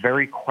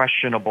very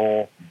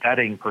questionable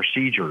vetting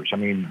procedures. I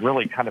mean,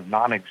 really kind of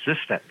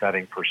non-existent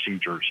vetting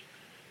procedures.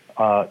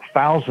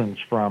 Thousands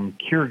from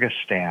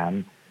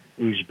Kyrgyzstan,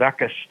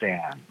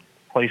 Uzbekistan,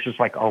 places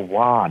like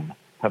Iran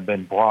have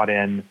been brought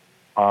in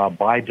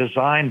by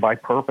design, by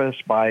purpose,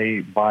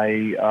 by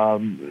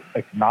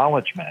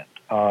acknowledgement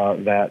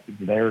that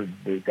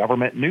the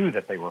government knew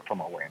that they were from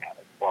Iran and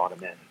brought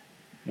them in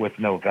with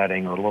no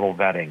vetting or little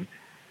vetting.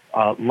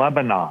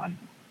 Lebanon,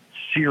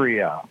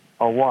 Syria,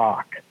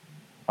 Iraq,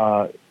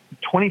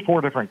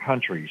 24 different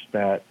countries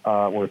that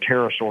where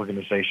terrorist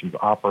organizations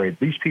operate.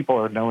 These people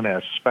are known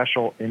as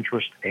special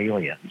interest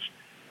aliens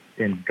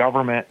in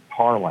government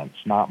parlance,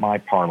 not my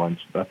parlance.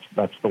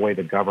 That's the way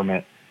the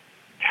government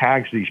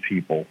tags these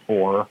people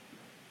for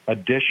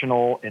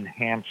additional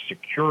enhanced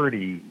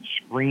security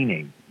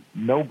screening.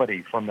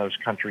 Nobody from those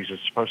countries is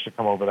supposed to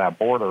come over that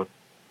border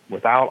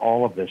without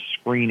all of this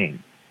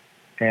screening.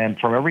 And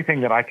from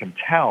everything that I can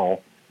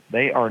tell,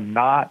 they are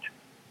not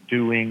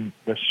doing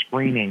the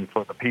screening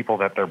for the people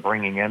that they're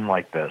bringing in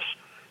like this.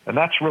 And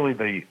that's really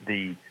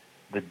the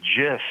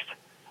gist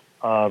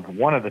of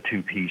one of the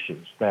two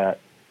pieces,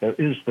 that there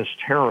is this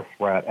terror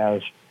threat,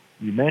 as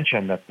you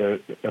mentioned, that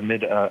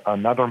amid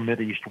another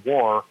Mideast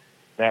war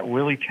that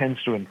really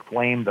tends to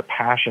inflame the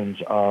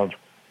passions of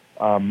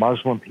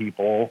Muslim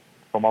people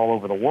from all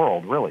over the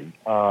world, really,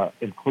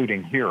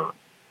 including here.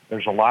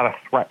 There's a lot of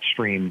threat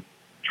stream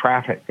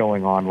traffic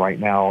going on right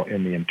now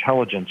in the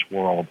intelligence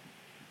world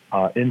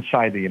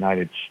inside the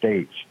United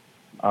States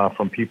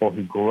from people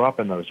who grew up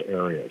in those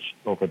areas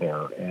over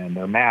there, and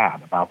they're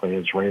mad about the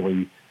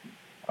Israeli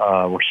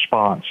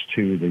response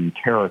to the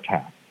terror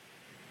attack.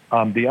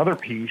 The other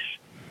piece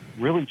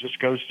really just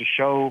goes to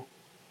show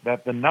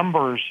that the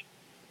numbers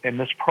in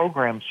this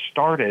program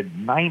started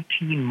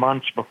 19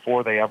 months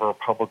before they ever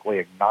publicly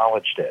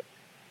acknowledged it.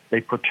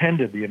 They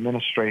pretended, the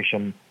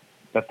administration,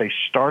 that they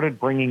started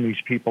bringing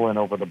these people in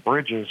over the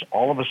bridges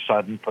all of a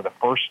sudden for the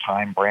first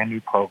time, brand new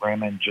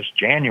program in just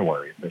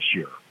January of this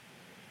year.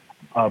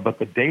 But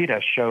the data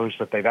shows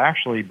that they've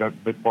actually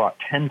brought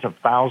tens of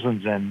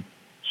thousands in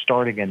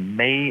starting in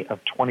May of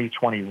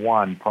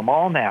 2021 from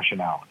all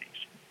nationalities.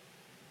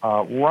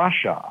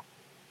 Russia,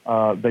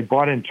 they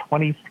brought in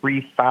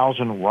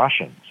 23,000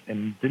 Russians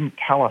and didn't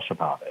tell us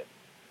about it.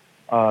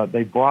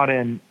 They brought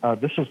in,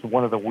 this is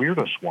one of the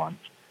weirdest ones,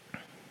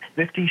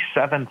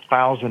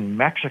 57,000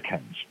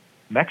 Mexicans,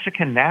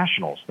 Mexican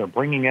nationals. They're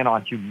bringing in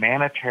on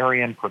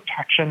humanitarian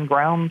protection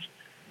grounds.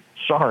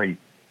 Sorry,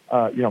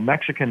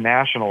 Mexican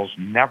nationals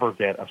never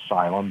get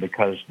asylum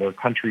because their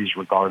country is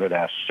regarded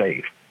as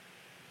safe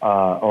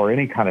or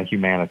any kind of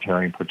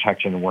humanitarian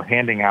protection. And we're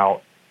handing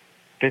out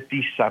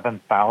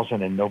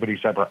 57,000, and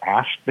nobody's ever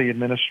asked the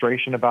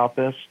administration about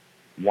this,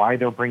 why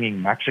they're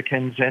bringing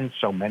Mexicans in,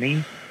 so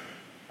many,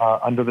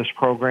 under this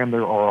program.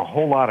 There are a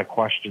whole lot of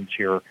questions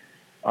here.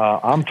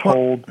 I'm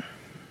told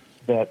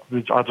that,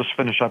 I'll just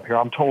finish up here.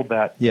 I'm told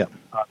that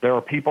there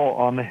are people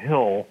on the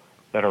Hill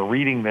that are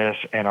reading this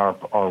and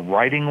are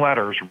writing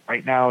letters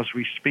right now as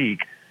we speak,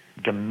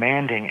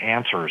 demanding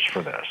answers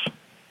for this.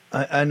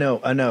 I know,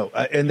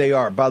 and they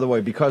are, by the way,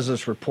 because of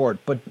this report.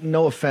 But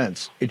no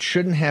offense, it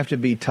shouldn't have to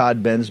be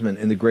Todd Bensman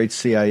in the great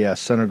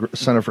CIS,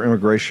 Center for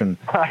Immigration.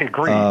 I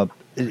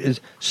agree.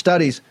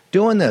 Studies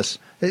doing this.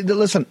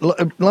 Listen,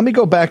 let me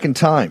go back in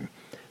time.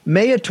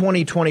 May of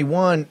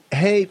 2021,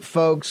 hey,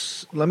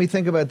 folks, let me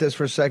think about this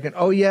for a second.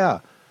 Oh,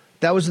 yeah,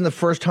 that was in the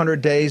first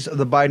 100 days of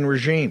the Biden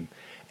regime.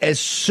 As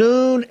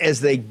soon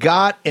as they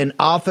got in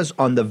office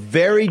on the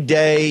very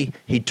day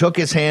he took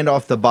his hand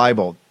off the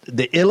Bible,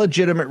 the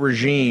illegitimate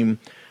regime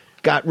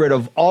got rid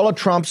of all of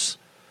Trump's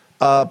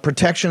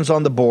protections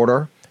on the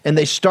border, and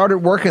they started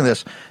working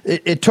this.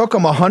 It took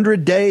them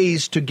 100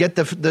 days to get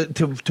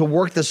to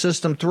work the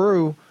system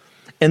through,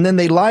 and then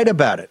they lied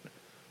about it.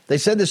 They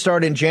said this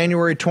started in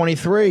January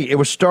 23. It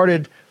was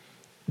started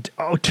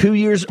 2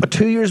 years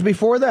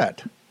before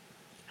that.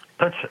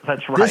 That's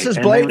right. This is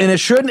blatant, and it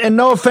shouldn't. And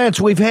no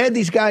offense, we've had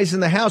these guys in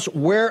the House.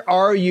 Where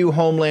are you,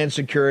 Homeland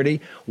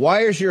Security?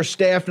 Why is your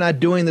staff not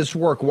doing this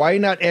work? Why are you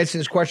not asking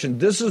this question?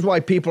 This is why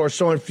people are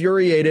so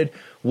infuriated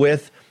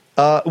with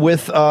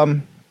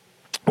the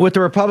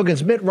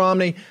Republicans. Mitt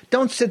Romney,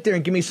 don't sit there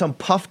and give me some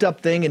puffed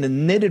up thing and a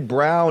knitted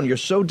brow, and you're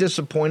so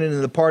disappointed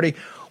in the party.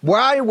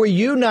 Why were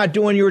you not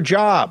doing your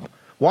job?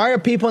 Why are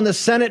people in the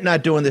Senate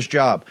not doing this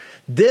job?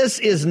 This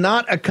is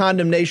not a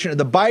condemnation of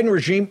the Biden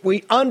regime.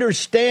 We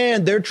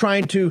understand they're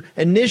trying to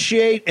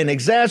initiate and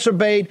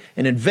exacerbate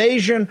an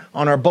invasion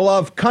on our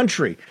beloved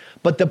country.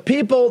 But the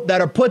people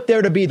that are put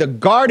there to be the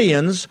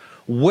guardians,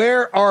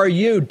 where are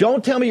you?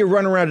 Don't tell me you're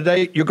running around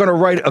today. You're going to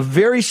write a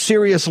very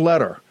serious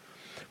letter.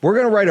 We're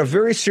going to write a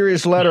very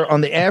serious letter on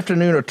the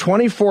afternoon of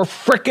 24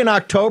 frickin'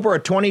 October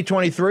of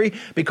 2023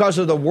 because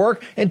of the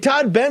work. And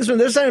Todd Bensman,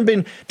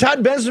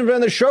 Todd Bensman's been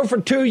on the show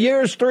for 2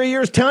 years, 3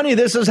 years, telling you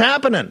this is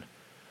happening.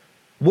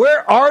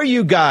 Where are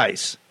you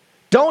guys?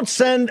 Don't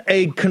send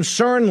a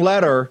concerned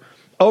letter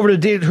over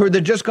to who they're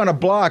just going to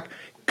block.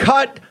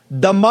 Cut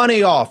the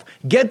money off.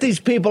 Get these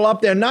people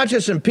up there, not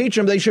just impeach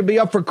them. They should be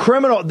up for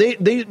criminal.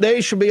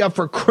 They should be up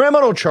for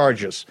criminal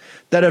charges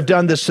that have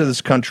done this to this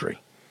country.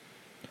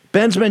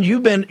 Bensman,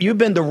 you've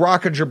been the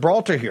Rock of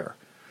Gibraltar here.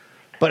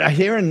 But I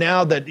hear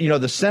now that,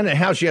 the Senate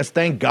House, yes,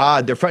 thank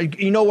God.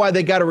 You know why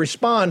they got to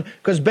respond?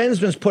 Because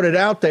Bensman's put it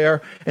out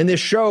there, and this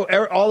show,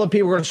 all the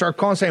people are going to start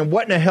calling saying,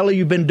 what in the hell have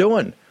you been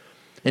doing?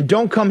 And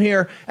don't come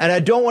here, and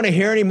I don't want to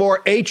hear any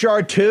more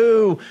H.R.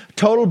 2,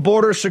 total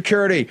border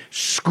security.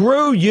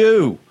 Screw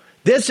you.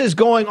 This is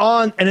going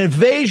on. An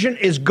invasion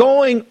is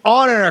going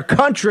on in our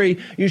country.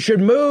 You should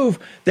move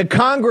the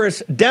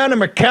Congress down to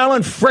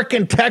McAllen,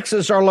 frickin'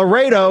 Texas or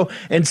Laredo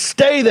and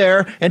stay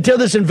there until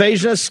this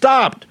invasion is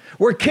stopped.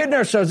 We're kidding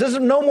ourselves. This is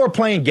no more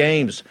playing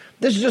games.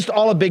 This is just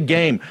all a big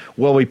game.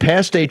 Well, we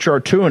passed H.R.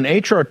 2, and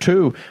H.R.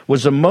 2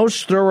 was the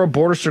most thorough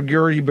border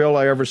security bill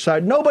I ever saw.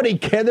 Nobody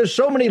cares. There's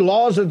so many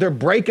laws that they're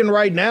breaking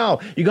right now.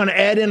 You're going to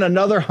add in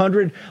another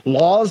 100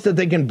 laws that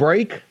they can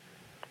break?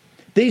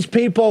 These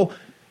people...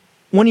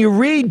 When you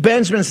read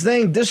Bensman's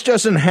thing, this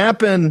doesn't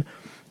happen.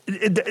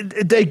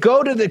 They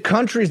go to the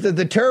countries that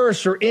the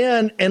terrorists are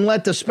in and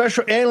let the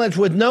special aliens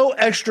with no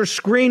extra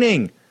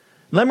screening.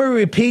 Let me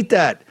repeat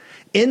that.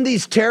 In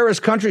these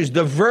terrorist countries,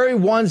 the very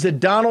ones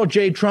that Donald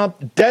J.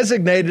 Trump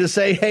designated to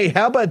say, hey,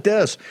 how about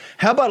this?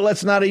 How about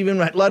let's not even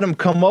let them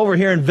come over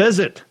here and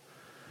visit?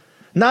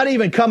 Not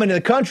even come into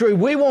the country.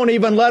 We won't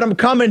even let them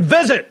come and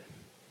visit.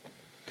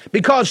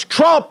 Because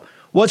Trump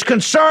was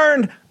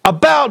concerned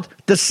about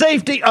the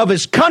safety of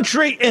his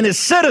country and his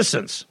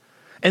citizens.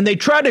 And they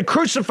tried to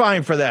crucify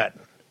him for that.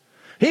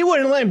 He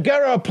wouldn't let him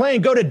get on a plane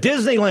and go to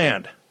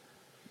Disneyland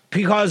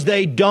because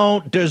they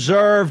don't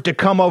deserve to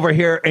come over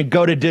here and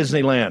go to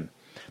Disneyland.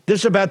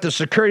 This is about the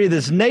security of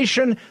this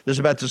nation. This is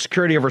about the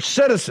security of our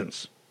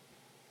citizens.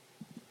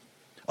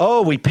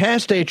 Oh, we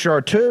passed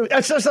H.R. 2.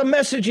 That's just a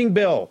messaging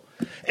bill.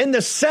 In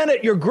the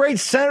Senate, your great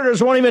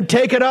senators won't even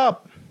take it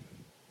up.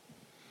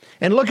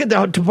 And look at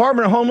the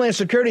Department of Homeland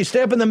Security.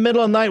 Stay up in the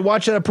middle of the night,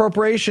 watch that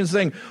appropriations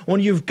thing when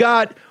you've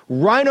got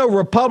rhino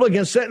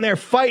Republicans sitting there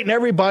fighting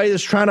everybody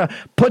that's trying to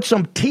put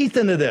some teeth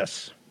into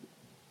this.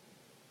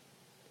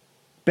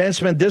 Ben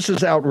Smith, this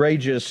is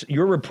outrageous.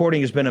 Your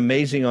reporting has been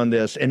amazing on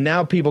this, and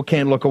now people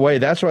can't look away.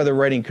 That's why they're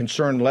writing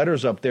concerned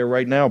letters up there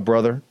right now,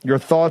 brother. Your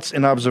thoughts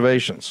and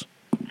observations.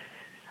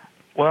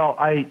 Well,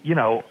 I've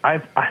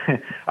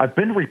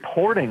been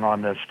reporting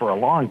on this for a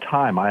long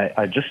time.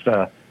 I just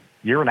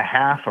year and a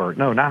half, or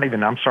no, not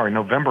even, I'm sorry,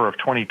 November of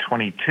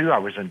 2022, I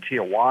was in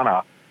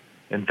Tijuana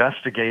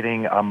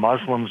investigating a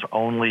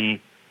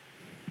Muslims-only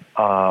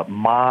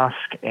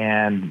mosque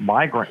and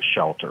migrant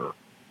shelter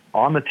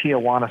on the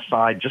Tijuana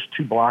side, just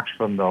 2 blocks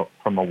from the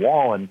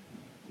wall. And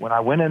when I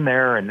went in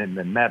there and then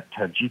met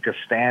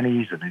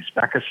Tajikistanis and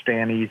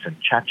Uzbekistanis and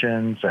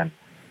Chechens and,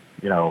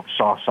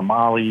 saw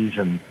Somalis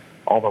and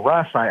all the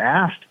rest, I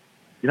asked,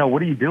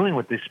 what are you doing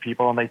with these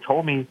people? And they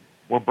told me,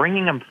 we're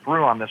bringing them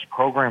through on this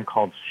program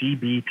called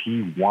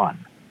CBP-1.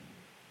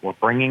 We're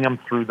bringing them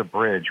through the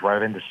bridge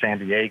right into San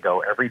Diego.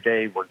 Every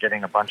day we're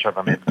getting a bunch of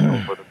them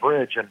over the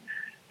bridge. And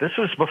this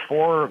is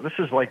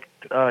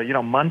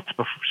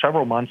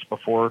several months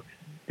before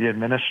the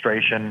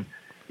administration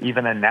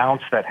even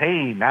announced that,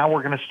 hey, now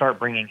we're going to start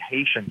bringing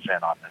Haitians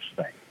in on this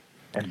thing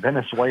and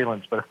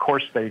Venezuelans. But, of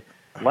course, they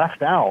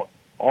left out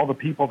all the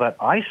people that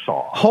I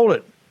saw. Hold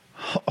it.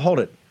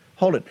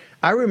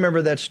 I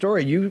remember that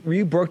story.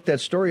 You broke that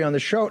story on the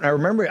show. And I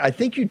remember, I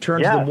think you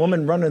turned to the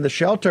woman running the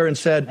shelter and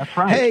said, That's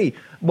right. Hey,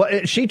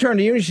 she turned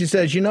to you and she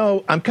says,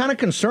 I'm kind of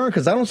concerned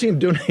because I don't see him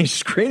doing any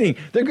screening.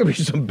 There could be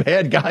some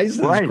bad guys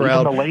in this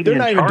crowd. They're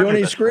not even doing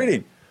any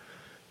screening.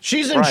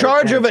 She's in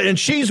charge of it and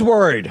she's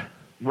worried.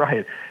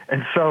 Right.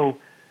 And so,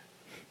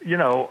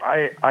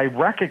 I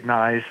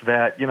recognize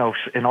that,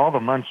 in all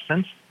the months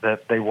since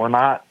that they were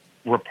not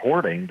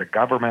reporting, the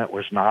government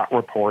was not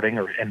reporting,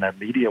 and the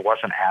media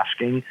wasn't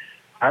asking.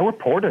 I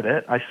reported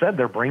it. I said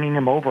they're bringing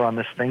him over on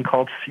this thing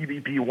called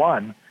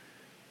CBP-1.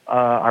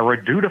 I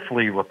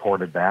dutifully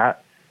reported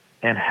that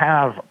and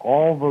have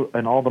all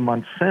the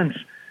months since.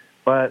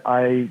 But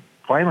I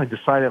finally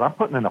decided I'm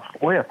putting in a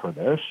FOIA for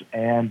this,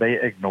 and they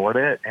ignored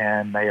it,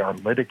 and they are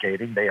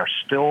litigating. They are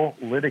still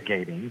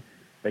litigating.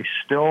 They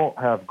still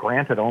have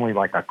granted only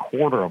like a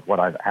quarter of what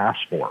I've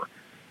asked for.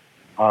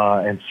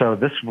 And so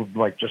this would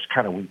just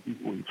kind of we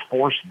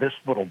forced this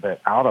little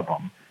bit out of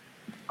them.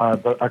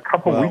 A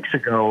couple weeks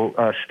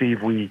ago,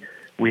 Steve, we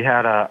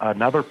had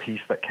another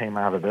piece that came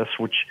out of this,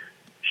 which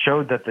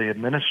showed that the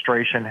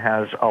administration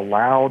has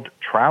allowed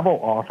travel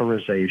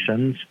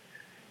authorizations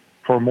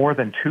for more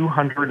than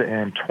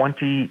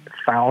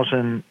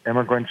 220,000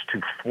 immigrants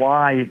to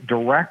fly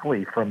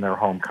directly from their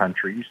home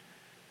countries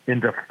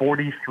into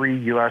 43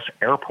 U.S.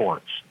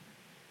 airports.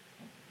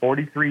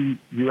 43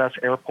 U.S.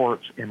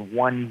 airports in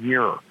 1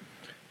 year.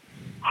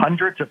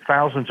 Hundreds of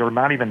thousands are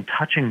not even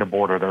touching the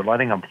border. They're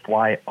letting them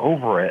fly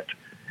over it.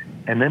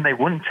 And then they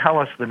wouldn't tell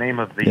us the name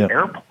of the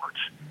airports.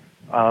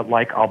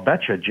 Like, I'll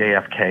bet you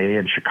JFK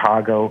and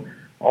Chicago,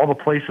 all the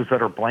places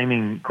that are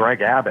blaming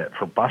Greg Abbott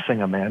for busing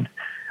them in,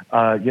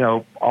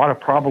 ought to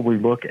probably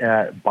look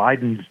at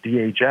Biden's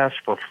DHS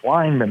for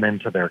flying them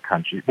into their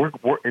country,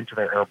 into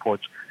their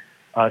airports.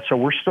 So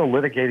we're still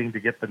litigating to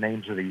get the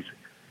names of these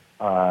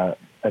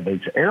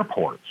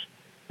airports.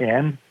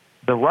 And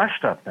the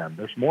rest of them,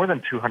 there's more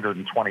than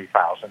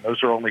 220,000.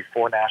 Those are only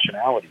 4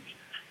 nationalities.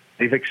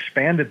 They've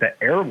expanded the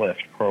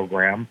airlift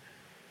program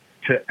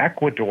to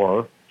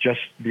Ecuador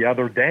just the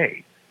other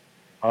day.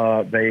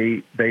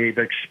 They've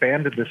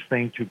expanded this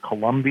thing to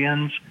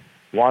Colombians,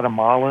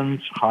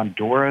 Guatemalans,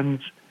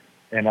 Hondurans,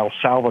 and El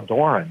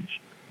Salvadorans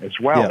as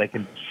well. Yeah. They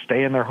can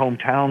stay in their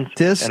hometowns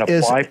and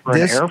apply for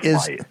an air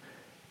flight.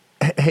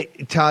 Hey,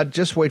 Todd,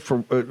 just wait for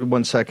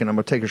 1 second. I'm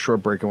going to take a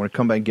short break. I want to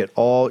come back and get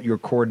all your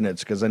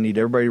coordinates because I need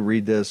everybody to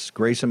read this.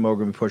 Grace and Mo are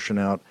going to be pushing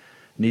out.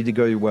 Need to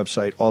go to your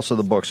website. Also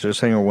the books.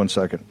 Just hang on 1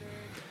 second.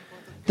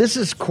 This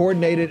is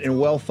coordinated and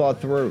well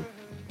thought through.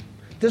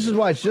 This is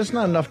why it's just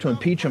not enough to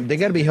impeach them. They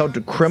got to be held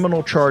to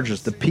criminal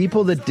charges. The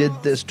people that did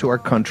this to our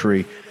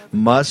country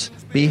must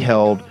be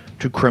held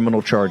to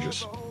criminal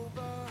charges.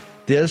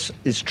 This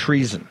is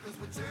treason.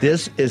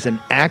 This is an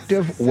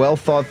active, well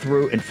thought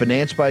through, and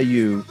financed by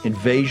you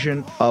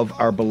invasion of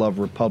our beloved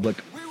republic.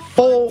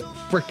 Full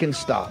frickin'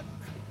 stop.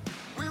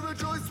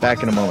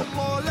 Back in a moment.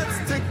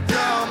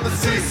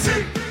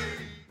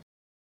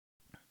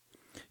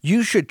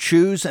 You should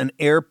choose an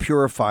air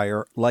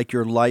purifier like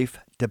your life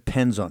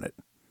depends on it,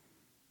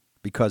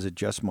 because it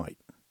just might.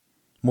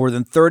 More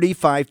than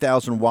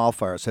 35,000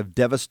 wildfires have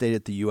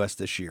devastated the U.S.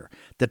 this year.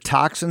 The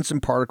toxins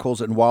and particles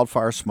in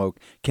wildfire smoke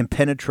can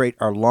penetrate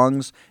our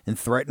lungs and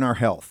threaten our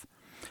health.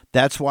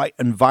 That's why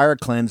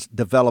EnviroCleanse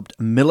developed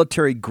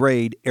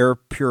military-grade air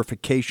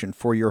purification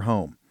for your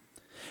home.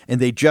 And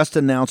they just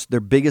announced their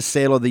biggest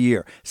sale of the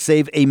year.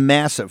 Save a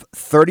massive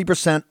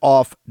 30%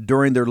 off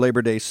during their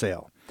Labor Day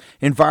sale.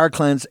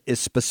 EnviroCleanse is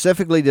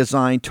specifically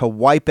designed to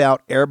wipe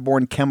out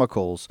airborne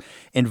chemicals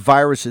and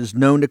viruses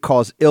known to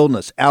cause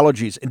illness,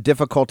 allergies, and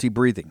difficulty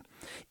breathing.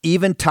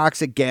 Even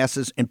toxic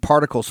gases and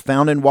particles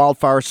found in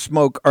wildfire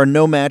smoke are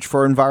no match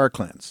for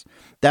EnviroCleanse.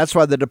 That's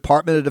why the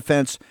Department of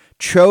Defense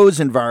chose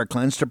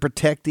EnviroCleanse to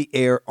protect the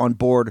air on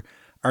board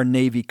our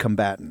Navy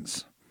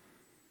combatants.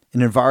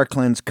 And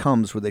EnviroCleanse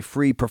comes with a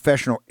free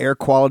professional air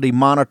quality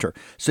monitor,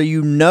 so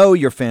you know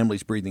your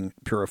family's breathing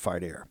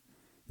purified air.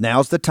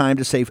 Now's the time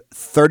to save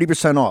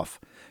 30% off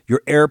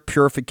your air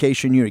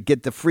purification unit.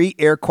 Get the free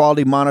air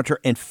quality monitor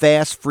and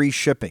fast free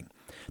shipping.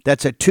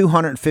 That's a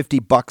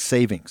 $250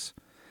 savings.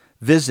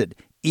 Visit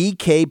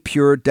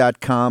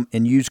ekpure.com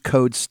and use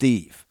code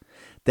Steve.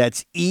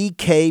 That's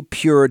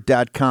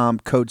ekpure.com,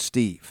 code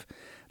Steve.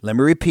 Let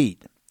me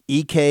repeat,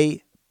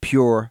 ekpure.com,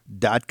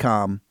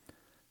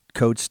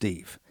 code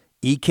Steve.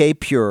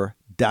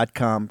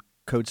 ekpure.com,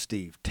 code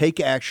Steve. Take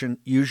action.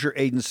 Use your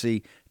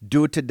agency.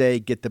 Do it today.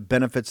 Get the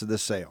benefits of the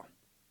sale.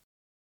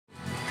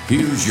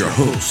 Here's your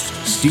host,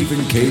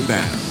 Stephen K.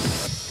 Bannon.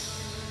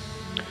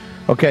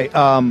 Okay,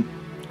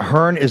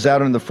 Hearn is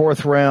out in the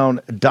fourth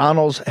round.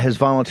 Donalds has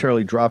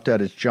voluntarily dropped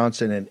out. It's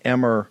Johnson and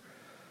Emmer.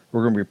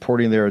 We're going to be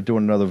reporting there,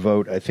 doing another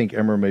vote. I think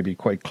Emmer may be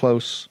quite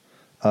close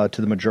to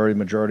the majority.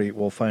 Majority,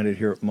 we'll find it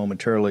here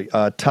momentarily.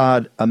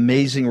 Todd,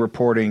 amazing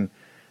reporting.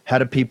 How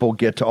do people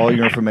get to all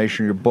your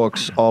information, your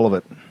books, all of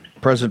it?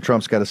 President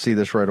Trump's got to see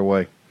this right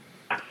away.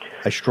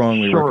 I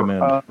strongly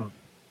recommend.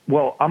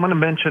 Well, I'm going to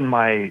mention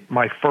my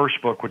first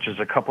book, which is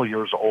a couple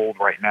years old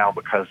right now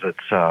because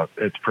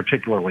it's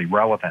particularly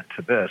relevant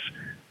to this.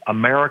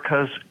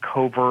 America's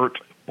Covert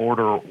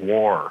Border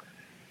War,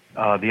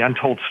 the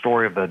untold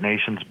story of the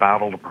nation's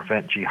battle to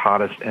prevent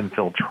jihadist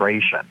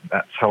infiltration.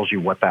 That tells you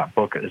what that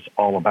book is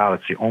all about.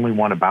 It's the only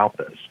one about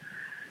this.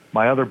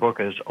 My other book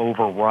is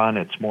Overrun.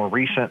 It's more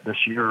recent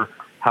this year,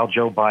 How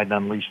Joe Biden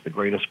Unleashed the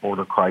Greatest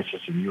Border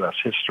Crisis in U.S.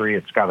 History.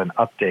 It's got an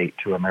update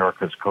to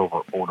America's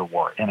Covert Border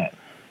War in it.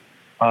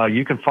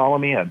 You can follow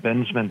me at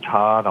Bensman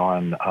Todd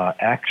on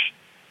X.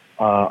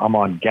 I'm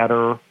on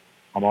Getter.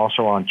 I'm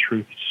also on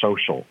Truth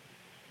Social.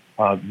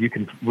 You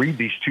can read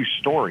these two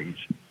stories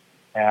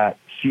at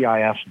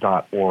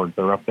CIS.org.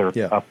 They're up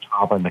there up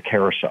top in the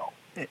carousel.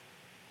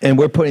 And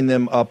we're putting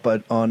them up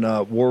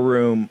on War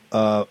Room.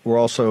 We're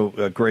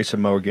also, Grace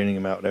and Mo are getting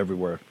them out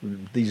everywhere.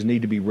 These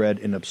need to be read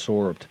and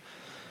absorbed.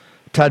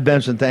 Todd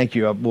Benson, thank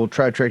you. We'll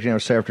try to track you down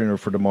this afternoon or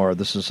for tomorrow.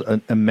 This is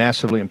a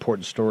massively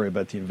important story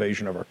about the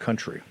invasion of our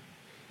country.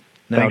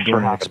 Now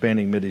during an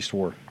expanding Mideast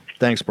war.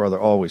 Thanks, brother,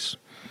 always.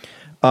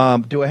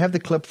 Do I have the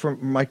clip from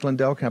Mike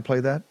Lindell? Can I play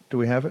that? Do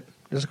we have it?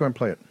 Let's go ahead and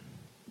play it.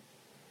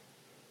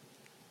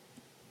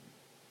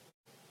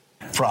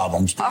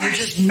 Problems. You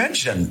just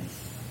mentioned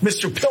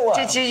Mr. Pillow.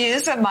 Did you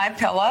use my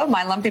pillow,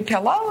 my lumpy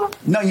pillow?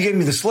 No, you gave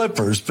me the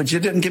slippers, but you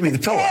didn't give me the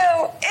pillow.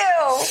 Ew.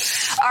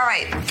 All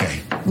right.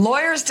 Okay.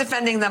 Lawyers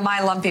defending the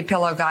My Lumpy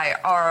Pillow guy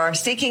are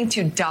seeking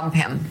to dump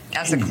him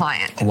as a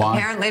client. Why?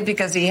 Apparently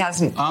because he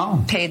hasn't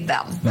paid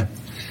them.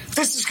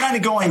 This is kind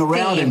of going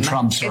around in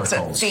Trump circles.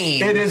 It's a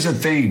theme. It is a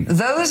theme.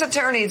 Those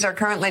attorneys are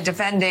currently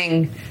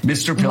defending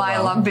Mr. Pillow. My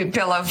Lumpy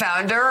Pillow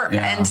founder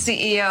and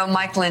CEO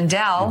Mike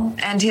Lindell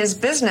and his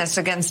business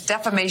against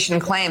defamation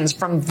claims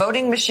from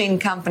voting machine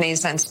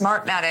companies and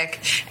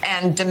Smartmatic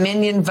and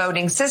Dominion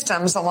Voting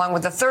Systems, along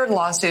with a third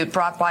lawsuit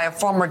brought by a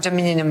former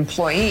Dominion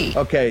employee.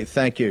 Okay,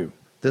 thank you.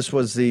 This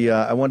was the,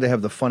 I wanted to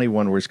have the funny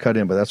one where he's cut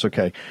in, but that's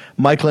okay.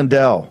 Mike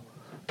Lindell.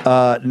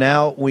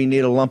 Now we need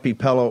a lumpy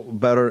pillow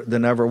better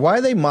than ever. Why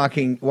are they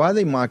mocking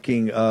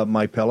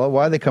my pillow?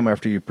 Why they come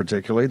after you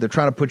particularly? They're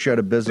trying to put you out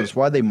of business.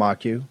 Why they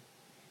mock you?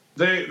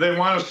 They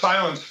want to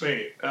silence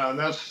me.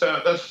 That's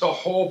the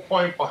whole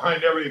point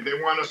behind everything.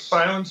 They want to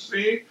silence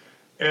me,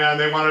 and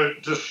they want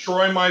to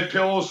destroy my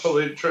pillow, so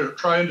they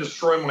try and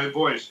destroy my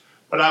voice.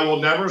 But I will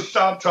never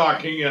stop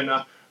talking. And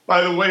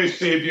by the way,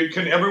 Steve,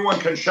 everyone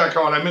can check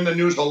out. I'm in the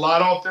news a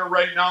lot out there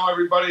right now.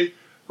 Everybody.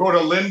 Go to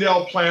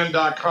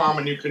lindellplan.com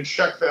and you can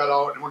check that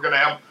out. And we're going to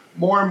have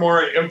more and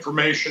more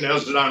information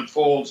as it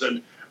unfolds.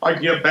 And I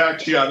can get back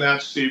to you on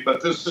that, Steve.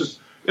 But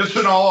it's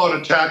an all-out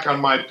attack on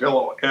my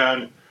pillow.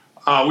 And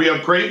we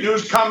have great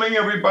news coming,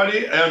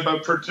 everybody.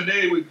 But for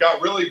today, we've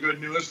got really good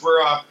news. We're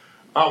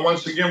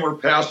once again, we're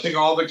passing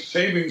all the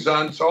savings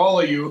on to all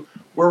of you.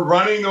 We're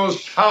running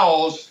those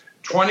towels,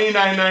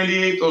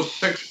 $29.98, those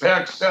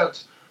 6-pack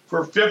sets,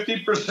 for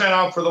 50%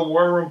 off for the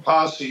War Room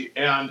Posse.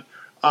 And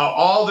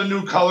all the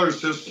new colors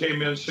just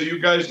came in, so you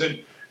guys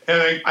and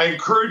I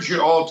encourage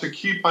you all to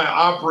keep my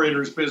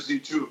operators busy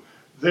too.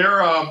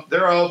 They're out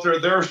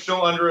there. They're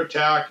still under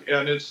attack,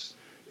 and it's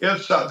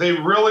they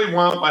really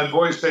want my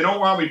voice. They don't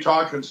want me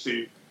talking,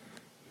 Steve.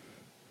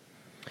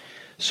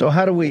 So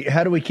how do we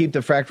keep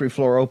the factory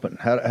floor open?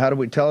 How do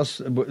we tell us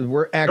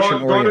we're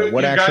action oriented?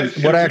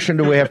 What action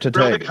do we have to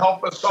really take?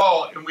 Help us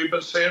all, and we've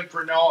been saying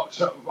for now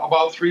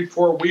about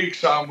 3-4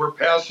 weeks. We're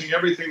passing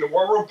everything. The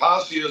War Room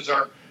Posse is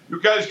our. You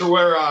guys are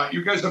where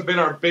you guys have been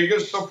our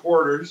biggest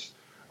supporters.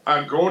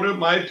 Go to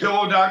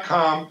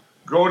mypillow.com.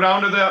 Go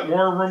down to that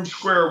War Room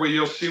Square where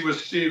you'll see with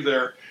Steve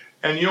there,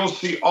 and you'll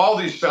see all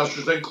these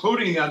specials,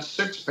 including that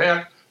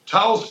 6-pack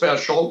towel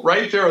special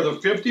right there, the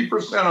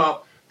 50%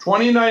 off,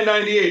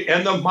 $29.98,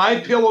 and the My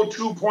Pillow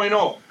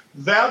 2.0.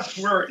 That's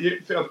where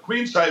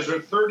queen size are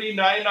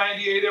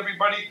 $39.98.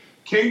 Everybody,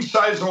 king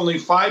size only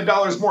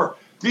 $5 more.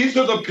 These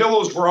are the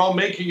pillows we're all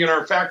making in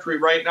our factory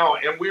right now,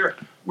 and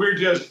we're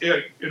just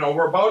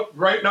we're about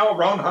right now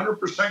around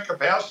 100%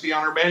 capacity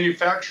on our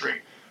manufacturing.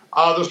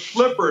 The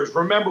slippers,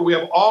 remember, we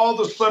have all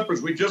the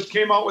slippers. We just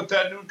came out with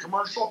that new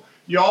commercial.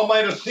 You all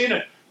might have seen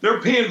it.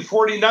 They're paying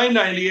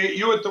 $49.98.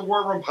 You at the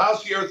War Room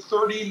Posse are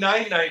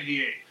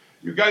 $39.98.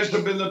 You guys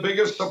have been the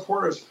biggest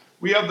supporters.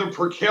 We have the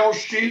percale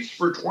sheets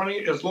for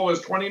as low as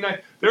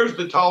 $29. There's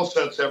the towel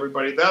sets,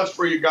 everybody. That's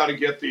where you got to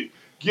get these.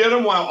 Get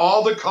them while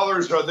all the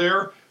colors are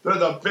there. They're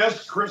the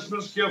best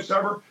Christmas gifts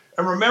ever.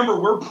 And remember,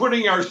 we're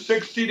putting our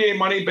 60-day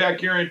money-back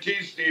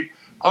guarantee, Steve,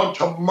 out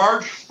to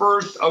March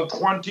 1st of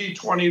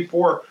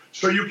 2024.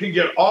 So you can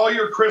get all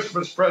your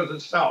Christmas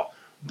presents now.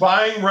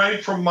 Buying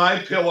right from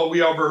MyPillow,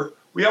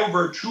 we have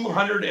over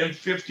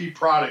 250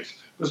 products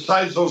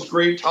besides those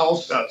great towel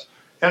sets.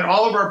 And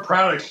all of our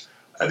products,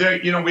 we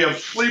have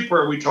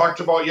sleepwear we talked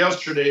about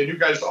yesterday, and you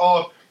guys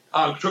all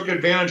took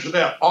advantage of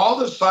that. All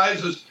the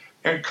sizes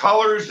and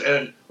colors,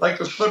 and like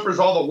the slippers,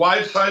 all the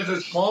wide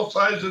sizes, small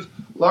sizes,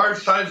 large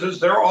sizes,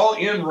 they're all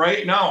in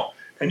right now.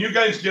 And you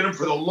guys get them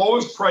for the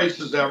lowest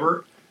prices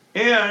ever,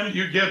 and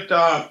you get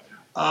the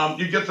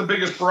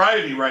biggest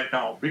variety right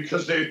now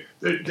because they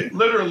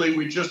literally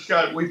we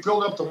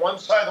filled up the one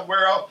side of the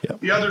warehouse,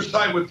 the other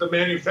side with the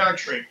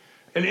manufacturing.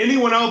 And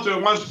anyone out there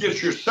who wants to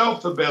get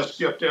yourself the best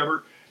gift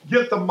ever,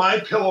 get the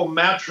MyPillow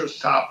mattress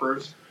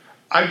toppers.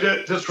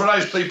 That's what I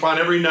sleep on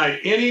every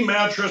night. Any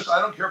mattress,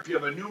 I don't care if you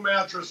have a new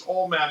mattress,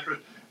 old mattress.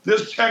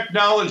 This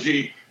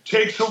technology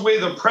takes away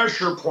the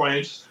pressure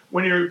points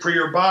for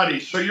your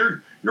body. So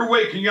you're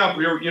waking up.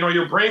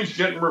 Your brain's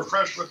getting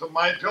refreshed with the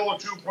MyPillow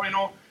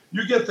 2.0.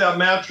 You get that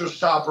mattress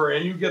topper,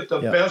 and you get the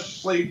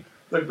best sleep,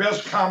 the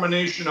best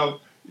combination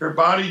of your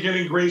body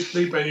getting great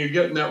sleep, and you're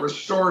getting that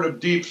restorative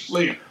deep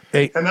sleep.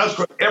 And that's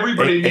what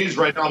everybody needs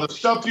right now. The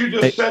stuff you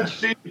just said,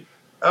 Steve,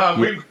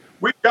 we've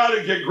got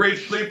to get great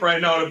sleep right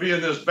now to be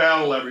in this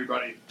battle,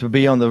 everybody. To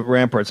be on the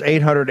ramparts.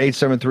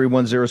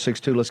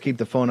 800-873-1062. Let's keep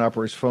the phone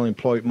operators fully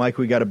employed. Mike,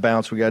 we got to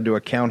bounce. We got to do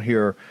a count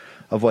here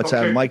of what's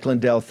happening. Mike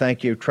Lindell,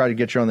 thank you. Try to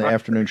get you on the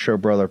afternoon show,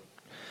 brother.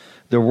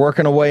 They're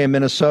working away in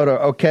Minnesota.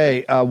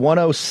 Okay,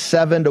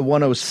 107 to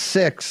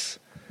 106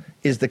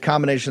 is the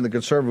combination of the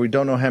conservative. We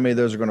don't know how many of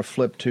those are going to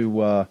flip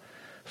to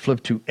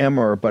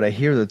Emmer, but I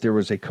hear that there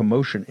was a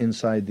commotion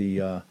inside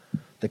the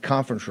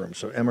conference room.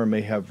 So Emmer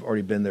may have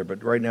already been there,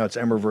 but right now it's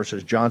Emmer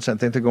versus Johnson. I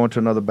think they're going to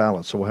another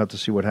ballot, so we'll have to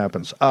see what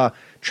happens.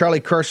 Charlie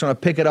Kirk's going to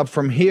pick it up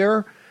from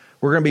here.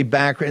 We're going to be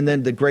back, and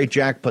then the great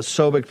Jack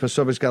Posobiec.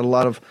 Posobic's got a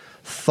lot of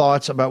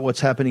thoughts about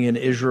what's happening in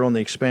Israel and the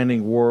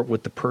expanding war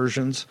with the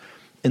Persians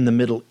in the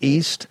Middle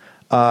East.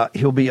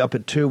 He'll be up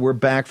at 2. We're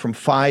back from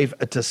 5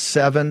 to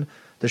 7.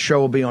 The show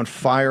will be on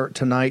fire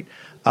tonight.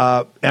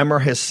 Emmer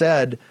has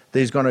said that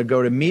he's going to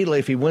go to immediately,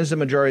 if he wins the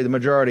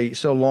majority,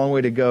 still a long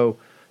way to go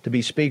to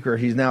be speaker.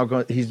 He's then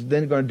going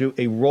to do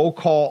a roll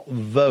call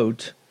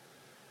vote,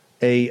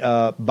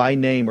 by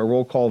name, a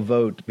roll call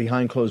vote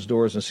behind closed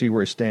doors and see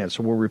where he stands.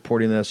 So we're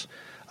reporting this.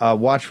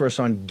 Watch for us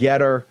on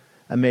Getter.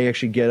 I may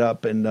actually get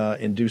up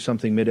and do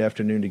something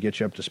mid-afternoon to get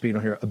you up to speed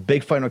on here. A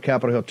big fight on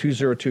Capitol Hill,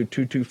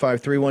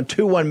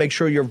 202-225-3121. Make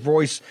sure your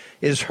voice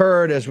is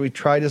heard as we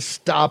try to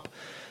stop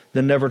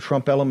the never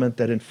Trump element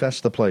that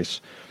infests the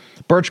place.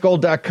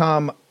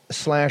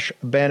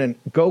 Birchgold.com/Bannon.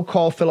 Go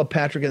call Philip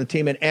Patrick and the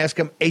team and ask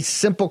him a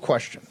simple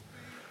question.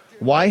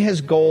 Why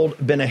has gold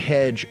been a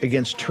hedge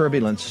against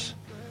turbulence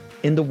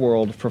in the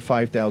world for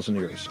 5,000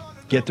 years?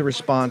 Get the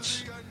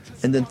response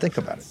and then think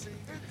about it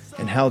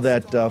and how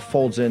that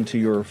folds into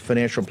your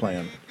financial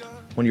plan.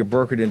 When your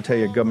broker didn't tell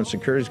you government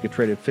securities get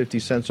traded 50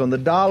 cents on the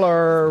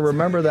dollar,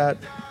 remember that.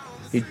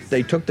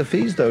 They took the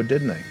fees, though,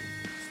 didn't they?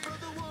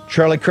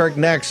 Charlie Kirk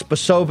next,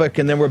 Posobiec,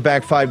 and then we're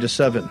back 5 to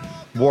 7.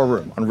 War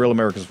Room on Real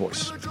America's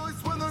Voice.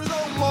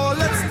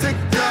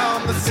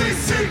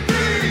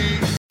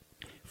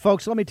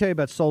 Folks, let me tell you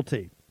about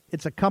Solti.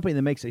 It's a company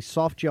that makes a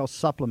soft gel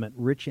supplement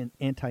rich in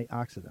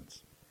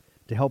antioxidants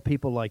to help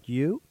people like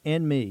you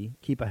and me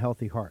keep a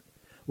healthy heart.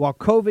 While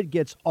COVID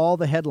gets all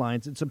the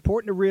headlines, it's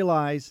important to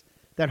realize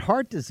that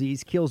heart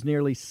disease kills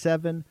nearly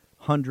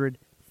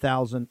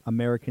 700,000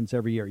 Americans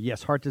every year.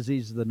 Yes, heart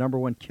disease is the number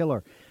one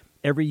killer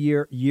every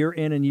year, year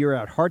in and year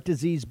out. Heart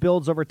disease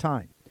builds over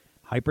time.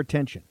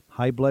 Hypertension,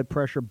 high blood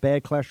pressure,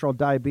 bad cholesterol,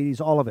 diabetes,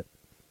 all of it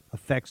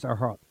affects our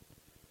heart.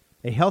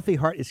 A healthy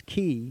heart is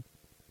key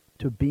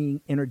to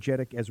being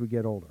energetic as we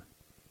get older.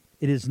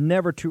 It is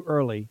never too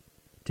early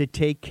to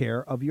take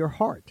care of your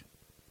heart.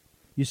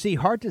 You see,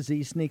 heart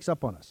disease sneaks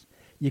up on us.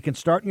 You can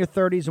start in your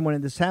 30s, and when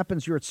this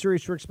happens, you're at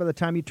serious risk by the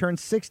time you turn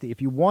 60.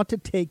 If you want to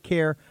take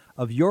care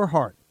of your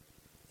heart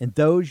and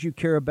those you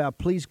care about,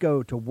 please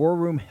go to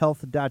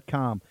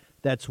warroomhealth.com.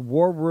 That's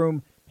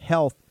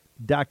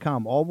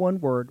warroomhealth.com. All one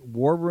word,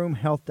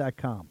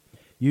 warroomhealth.com.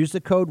 Use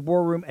the code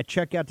WARROOM at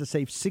checkout to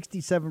save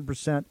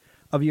 67%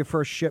 of your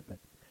first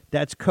shipment.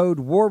 That's code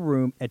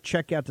WARROOM at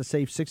checkout to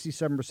save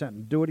 67%.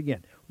 And do it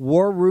again.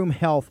 War Room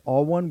Health,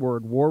 all one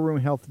word,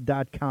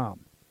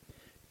 warroomhealth.com.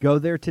 Go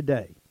there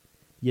today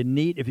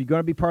If you're going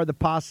to be part of the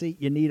posse,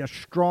 you need a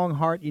strong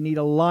heart. You need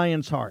a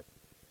lion's heart.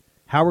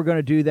 How we're going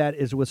to do that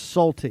is with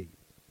Salty.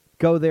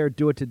 Go there,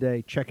 do it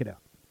today. Check it out.